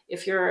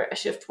if you're a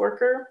shift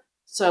worker.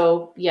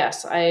 So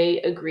yes,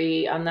 I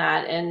agree on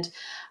that. And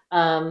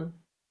um,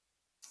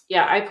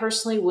 yeah, I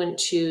personally wouldn't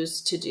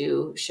choose to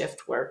do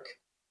shift work.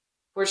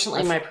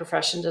 Fortunately, my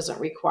profession doesn't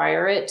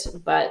require it,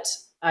 but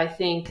I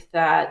think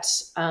that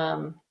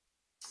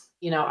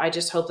I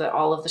just hope that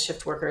all of the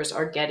shift workers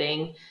are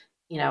getting,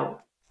 you know,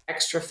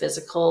 extra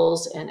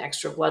physicals and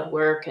extra blood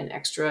work and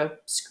extra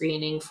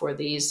screening for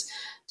these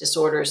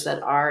disorders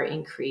that are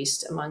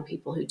increased among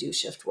people who do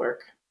shift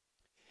work.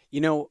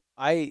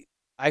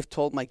 I've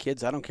told my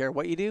kids, I don't care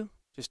what you do,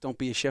 just don't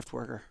be a shift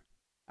worker.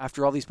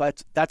 After all these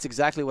bites, that's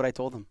exactly what I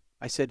told them.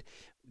 I said,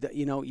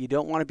 you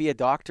don't want to be a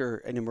doctor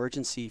in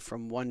emergency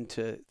from 1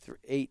 to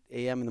 8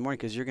 a.m. in the morning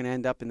because you're going to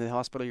end up in the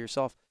hospital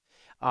yourself.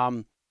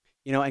 Um,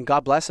 and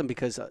God bless them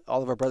because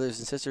all of our brothers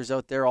and sisters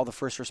out there, all the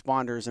first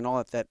responders and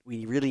all that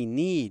we really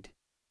need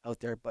out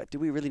there. But do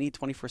we really need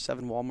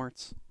 24/7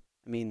 Walmarts?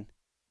 I mean,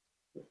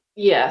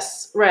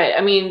 Yes, right.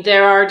 I mean,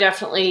 there are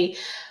definitely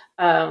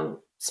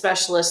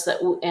specialists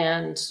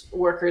and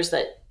workers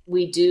that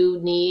we do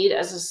need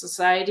as a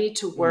society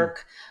to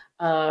work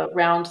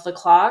round the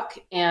clock.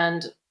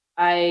 And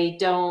I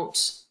don't,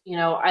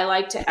 I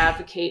like to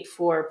advocate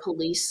for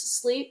police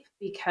sleep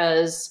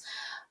because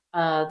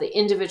the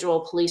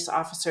individual police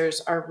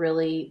officers are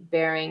really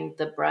bearing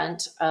the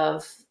brunt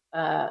of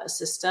a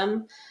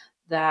system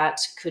that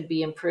could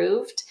be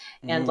improved.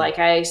 And mm, like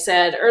I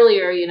said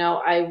earlier,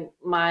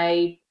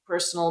 my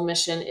personal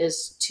mission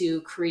is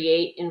to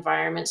create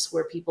environments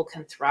where people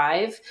can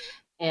thrive.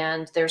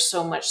 And there's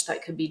so much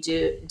that could be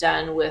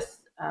done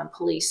with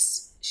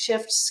police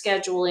shift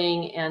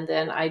scheduling. And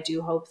then I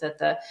do hope that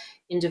the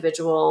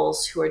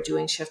individuals who are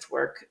doing shift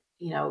work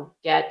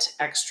get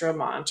extra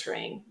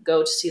monitoring,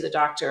 go to see the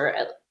doctor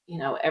at,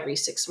 every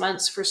 6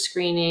 months for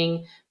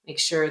screening, make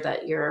sure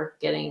that you're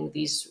getting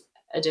these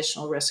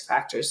additional risk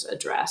factors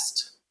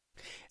addressed.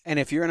 and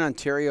if you're in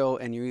Ontario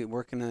and you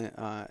work in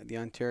the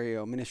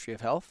Ontario Ministry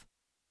of Health,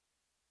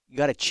 you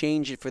got to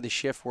change it for the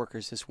shift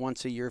workers. This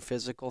once a year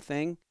physical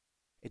thing,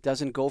 it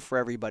doesn't go for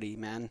everybody,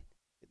 man.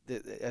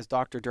 As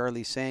Dr.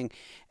 Darley's saying,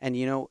 and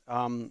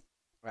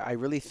I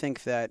really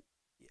think that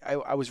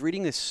I was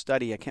reading this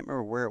study. I can't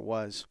remember where it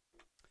was.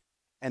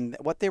 And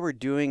what they were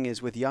doing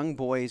is with young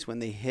boys when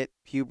they hit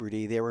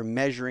puberty, they were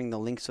measuring the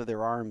lengths of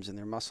their arms and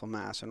their muscle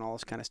mass and all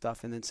this kind of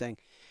stuff, and then saying,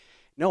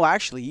 no,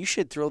 actually, you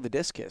should throw the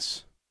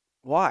discus.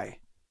 Why?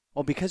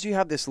 Well, because you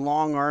have this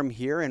long arm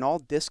here, and all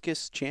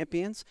discus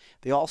champions,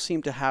 they all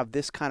seem to have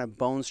this kind of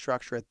bone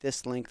structure at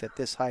this length, at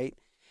this height.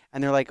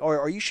 And they're like,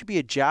 or you should be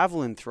a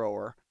javelin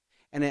thrower.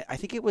 And I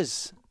think it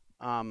was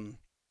one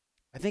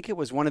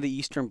of the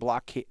Eastern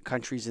Bloc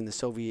countries in the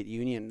Soviet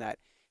Union that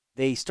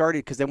they started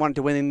because they wanted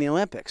to win in the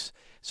Olympics.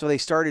 So they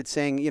started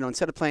saying,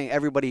 instead of playing,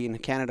 everybody in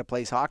Canada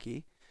plays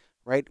hockey,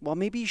 right? Well,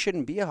 maybe you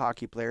shouldn't be a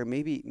hockey player.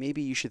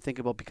 Maybe you should think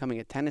about becoming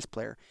a tennis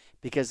player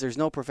because there's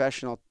no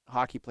professional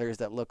hockey players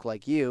that look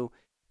like you,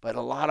 but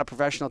a lot of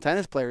professional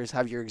tennis players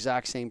have your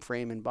exact same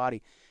frame and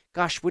body.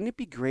 Gosh, wouldn't it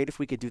be great if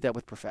we could do that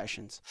with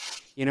professions?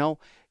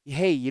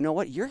 Hey, you know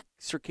what? Your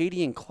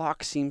circadian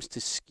clock seems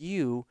to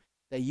skew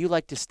that you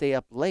like to stay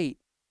up late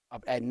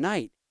up at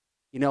night.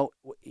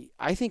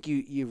 I think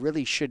you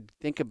really should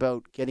think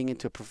about getting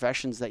into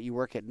professions that you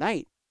work at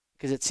night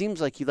because it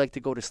seems like you like to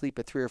go to sleep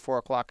at 3 or 4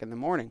 o'clock in the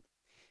morning.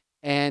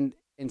 And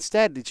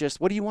instead, it's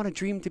just, what do you want to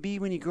dream to be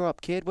when you grow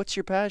up, kid? What's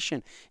your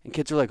passion? And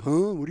kids are like,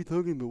 huh? What are you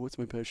talking about? What's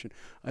my passion?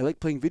 I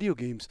like playing video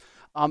games.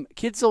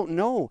 Kids don't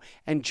know.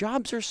 And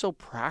jobs are so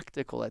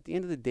practical. At the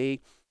end of the day,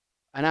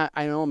 and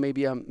I know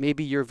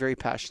maybe you're very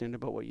passionate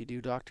about what you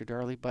do, Dr.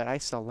 Darley, but I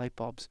sell light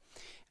bulbs.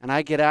 And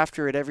I get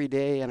after it every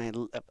day,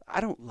 and I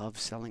don't love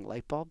selling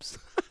light bulbs.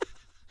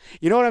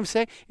 You know what I'm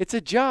saying? It's a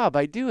job.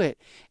 I do it.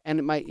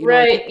 And I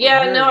Right. think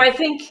Yeah, here, no,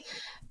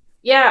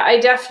 yeah, I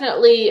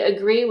definitely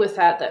agree with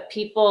that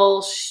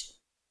people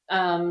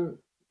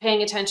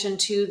paying attention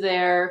to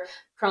their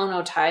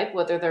chronotype,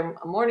 whether they're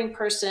a morning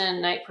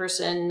person, night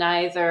person,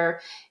 neither,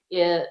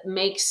 it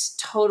makes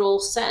total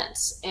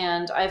sense.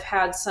 And I've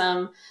had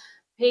some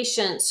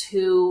patients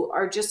who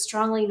are just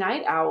strongly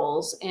night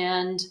owls.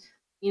 And,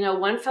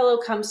 one fellow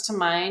comes to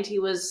mind. He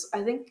was,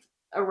 I think,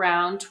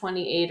 around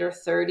 28 or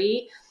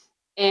 30,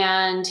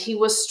 and he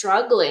was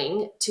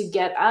struggling to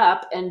get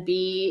up and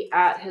be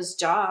at his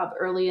job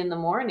early in the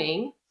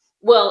morning.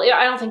 Well,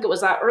 I don't think it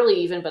was that early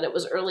even, but it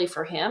was early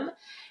for him.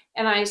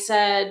 And I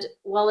said,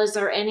 well, is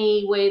there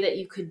any way that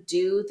you could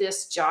do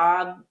this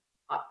job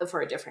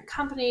for a different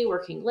company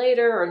working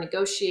later, or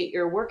negotiate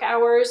your work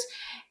hours,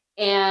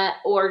 and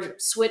or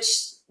switch,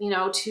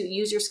 to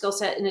use your skill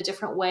set in a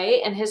different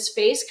way? And his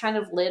face kind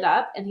of lit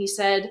up, and he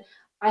said,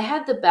 I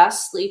had the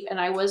best sleep and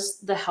I was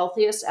the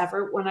healthiest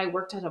ever when I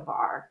worked at a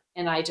bar.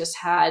 And I just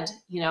had,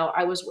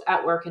 I was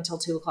at work until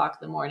 2 o'clock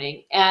in the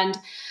morning. And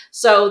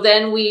so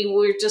then we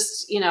were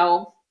just,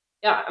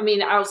 Yeah, I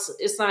mean,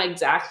 it's not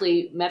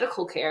exactly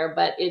medical care,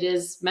 but it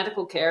is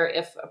medical care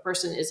if a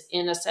person is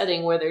in a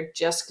setting where they're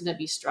just going to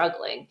be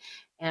struggling.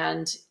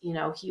 And,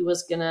 he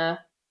was going to,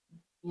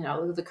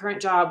 the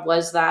current job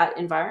was that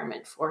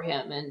environment for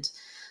him. And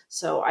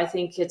so I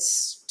think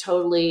it's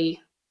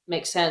totally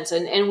makes sense.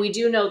 And we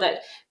do know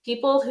that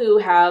people who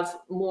have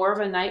more of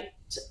a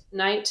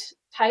night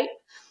type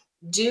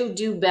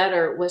do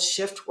better with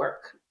shift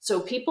work.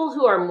 So people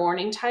who are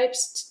morning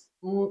types,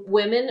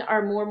 women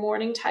are more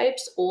morning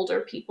types,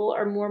 older people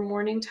are more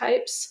morning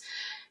types,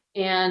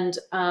 and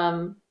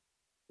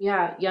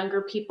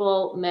younger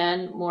people,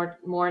 men,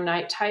 more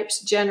night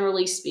types.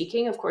 Generally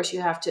speaking, of course,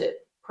 you have to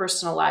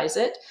personalize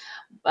it,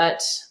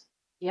 but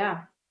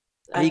yeah,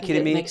 Are I you think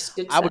kidding it me? makes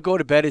good I would sense. go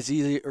to bed as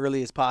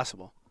early as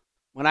possible.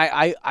 When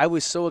I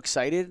was so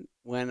excited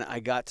when I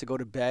got to go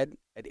to bed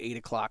at 8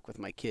 o'clock with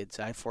my kids.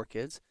 I have 4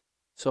 kids.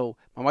 So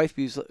my wife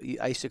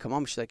I used to come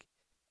home. She's like,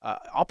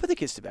 I'll put the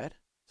kids to bed.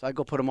 So I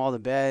go put them all to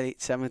bed,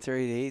 7:30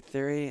 to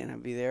 8:30, and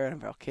I'd be there. And I'm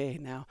like, okay,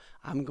 now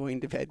I'm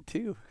going to bed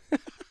too.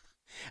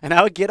 And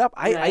I would get up.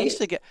 I used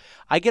Right, to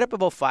I get up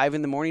about 5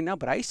 in the morning now,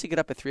 but I used to get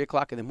up at 3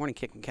 o'clock in the morning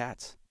kicking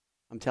cats.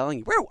 I'm telling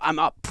you, I'm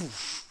up,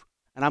 poof,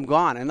 and I'm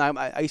gone. And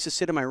I used to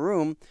sit in my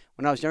room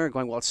when I was younger,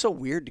 going, well, it's so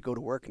weird to go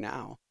to work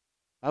now.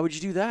 Why would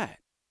you do that?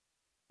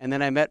 And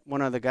then I met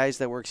one of the guys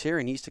that works here,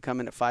 and he used to come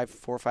in at 4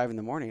 or 5 in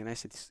the morning. And I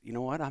said, you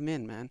know what? I'm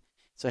in, man.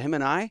 So him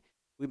and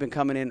we've been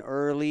coming in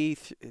early.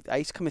 I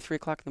used to come at 3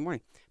 o'clock in the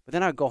morning, but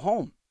then I'd go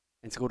home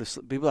and go to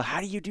sleep. People are like,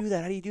 how do you do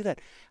that? How do you do that?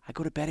 I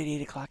go to bed at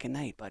 8 o'clock at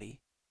night,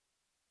 buddy.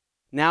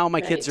 Now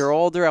my kids right. are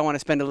older. I want to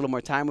spend a little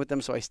more time with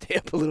them, so I stay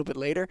up a little bit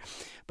later.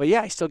 But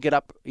yeah, I still get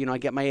up. I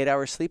get my 8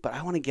 hours sleep, but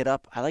I want to get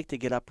up. I like to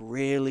get up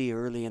really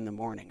early in the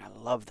morning. I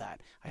love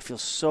that. I feel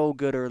so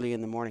good early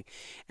in the morning.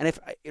 And if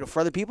for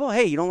other people,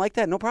 hey, you don't like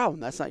that, no problem.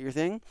 That's not your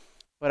thing.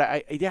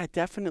 But yeah,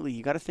 definitely,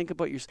 you got to think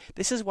about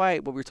This is why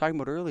what we were talking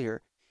about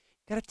earlier.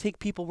 You got to take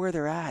people where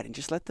they're at and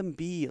just let them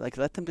be. Like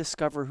let them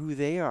discover who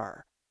they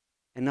are.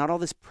 And not all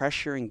this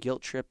pressure and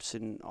guilt trips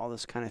and all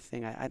this kind of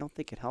thing. I don't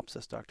think it helps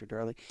us, Dr.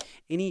 Darley.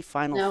 Any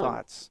final No.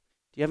 thoughts?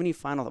 Do you have any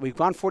final? We've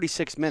gone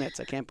 46 minutes.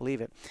 I can't believe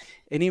it.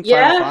 Any final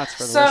Yeah. thoughts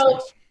for the So,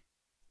 listeners?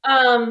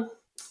 um,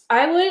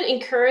 I would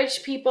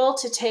encourage people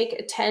to take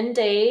a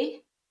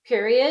 10-day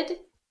period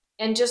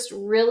and just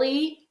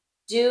really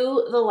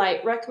do the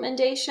light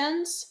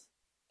recommendations,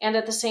 and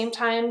at the same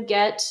time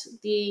get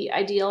the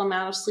ideal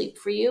amount of sleep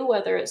for you,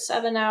 whether it's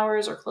 7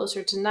 hours or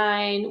closer to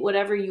 9,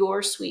 whatever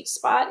your sweet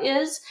spot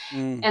is,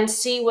 Mm. and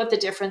see what the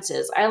difference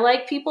is. I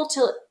like people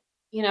to,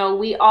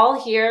 we all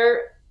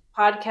hear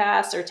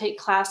podcasts or take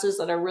classes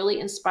that are really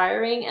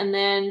inspiring, and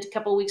then a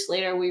couple of weeks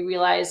later we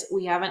realize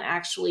we haven't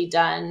actually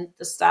done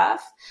the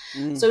stuff.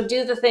 Mm. So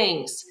do the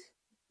things,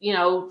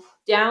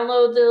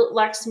 download the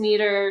Lux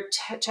meter,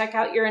 check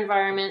out your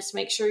environments,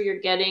 make sure you're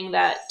getting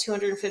that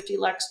 250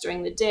 Lux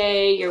during the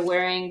day, you're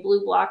wearing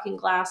blue blocking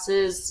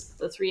glasses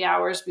the 3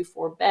 hours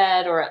before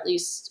bed, or at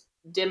least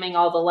dimming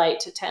all the light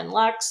to 10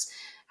 Lux,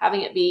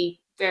 having it be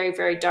very,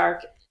 very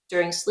dark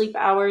during sleep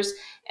hours,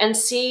 and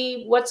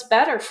see what's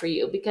better for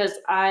you. Because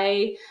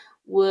I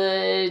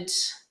would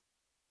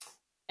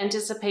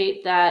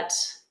anticipate that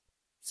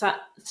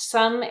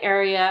some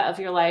area of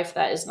your life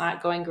that is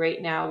not going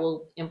great now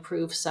will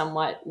improve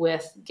somewhat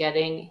with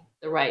getting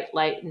the right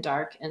light and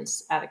dark and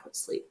adequate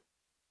sleep.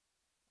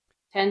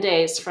 10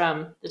 days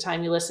from the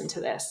time you listen to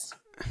this.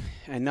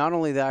 And not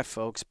only that,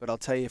 folks, but I'll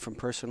tell you from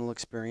personal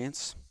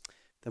experience,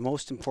 the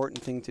most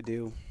important thing to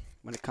do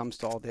when it comes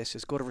to all this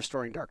is go to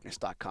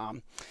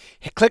restoringdarkness.com.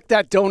 Click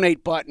that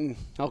donate button,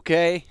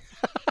 okay?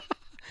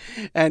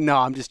 And no,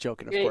 I'm just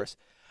joking, of Great. course.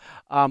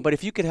 But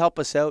if you could help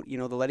us out,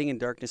 the Lighting in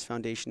Darkness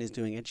Foundation is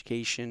doing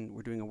education.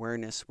 We're doing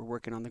awareness. We're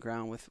working on the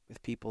ground with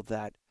people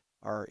that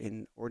are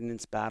in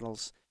ordinance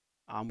battles.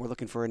 We're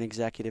looking for an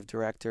executive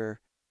director.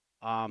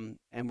 And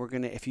we're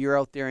going to, if you're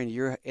out there and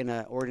you're in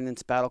an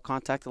ordinance battle,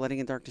 contact the Lighting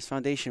in Darkness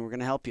Foundation. We're going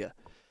to help you.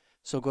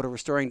 So go to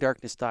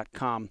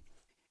restoringdarkness.com.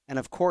 And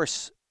of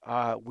course,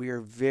 we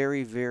are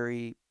very,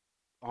 very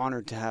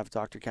honored to have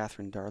Dr.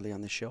 Catherine Darley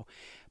on the show.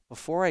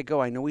 Before I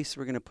go, I know we're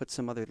going to put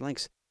some other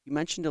links. You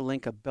mentioned a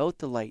link about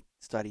the light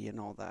study and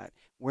all that.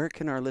 Where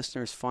can our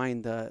listeners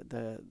find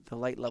the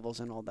light levels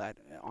and all that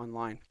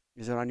online?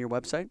 Is it on your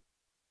website?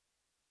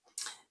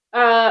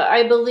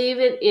 I believe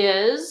it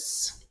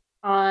is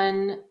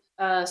on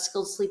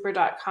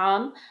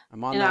skilledsleeper.com,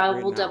 I'm on and that I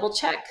right will now. double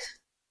check.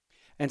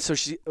 And so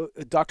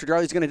Dr.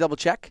 Darley's going to double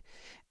check,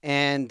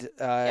 and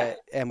Yeah.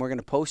 and we're going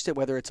to post it,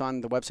 whether it's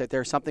on the website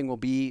there. Something will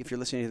be, if you're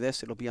listening to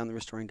this, it'll be on the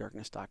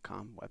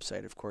restoringdarkness.com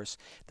website, of course.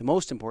 The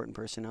most important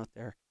person out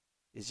there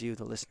is you,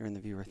 the listener and the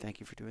viewer. Thank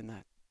you for doing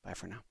that. Bye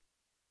for now.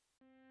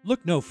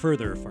 Look no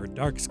further for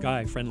dark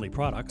sky friendly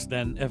products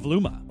than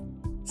Evluma.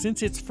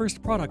 Since its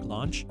first product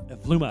launch,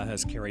 Evluma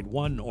has carried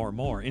 1 or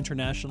more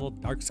International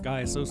Dark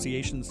Sky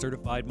Association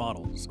certified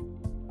models.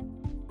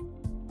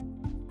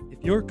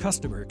 If your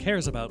customer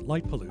cares about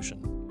light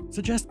pollution,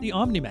 suggest the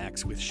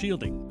OmniMax with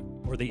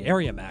shielding or the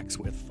Area Max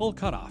with full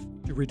cutoff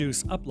to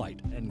reduce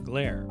uplight and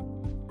glare.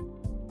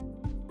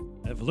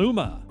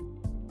 Evluma,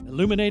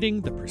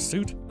 illuminating the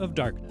pursuit of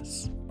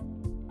darkness.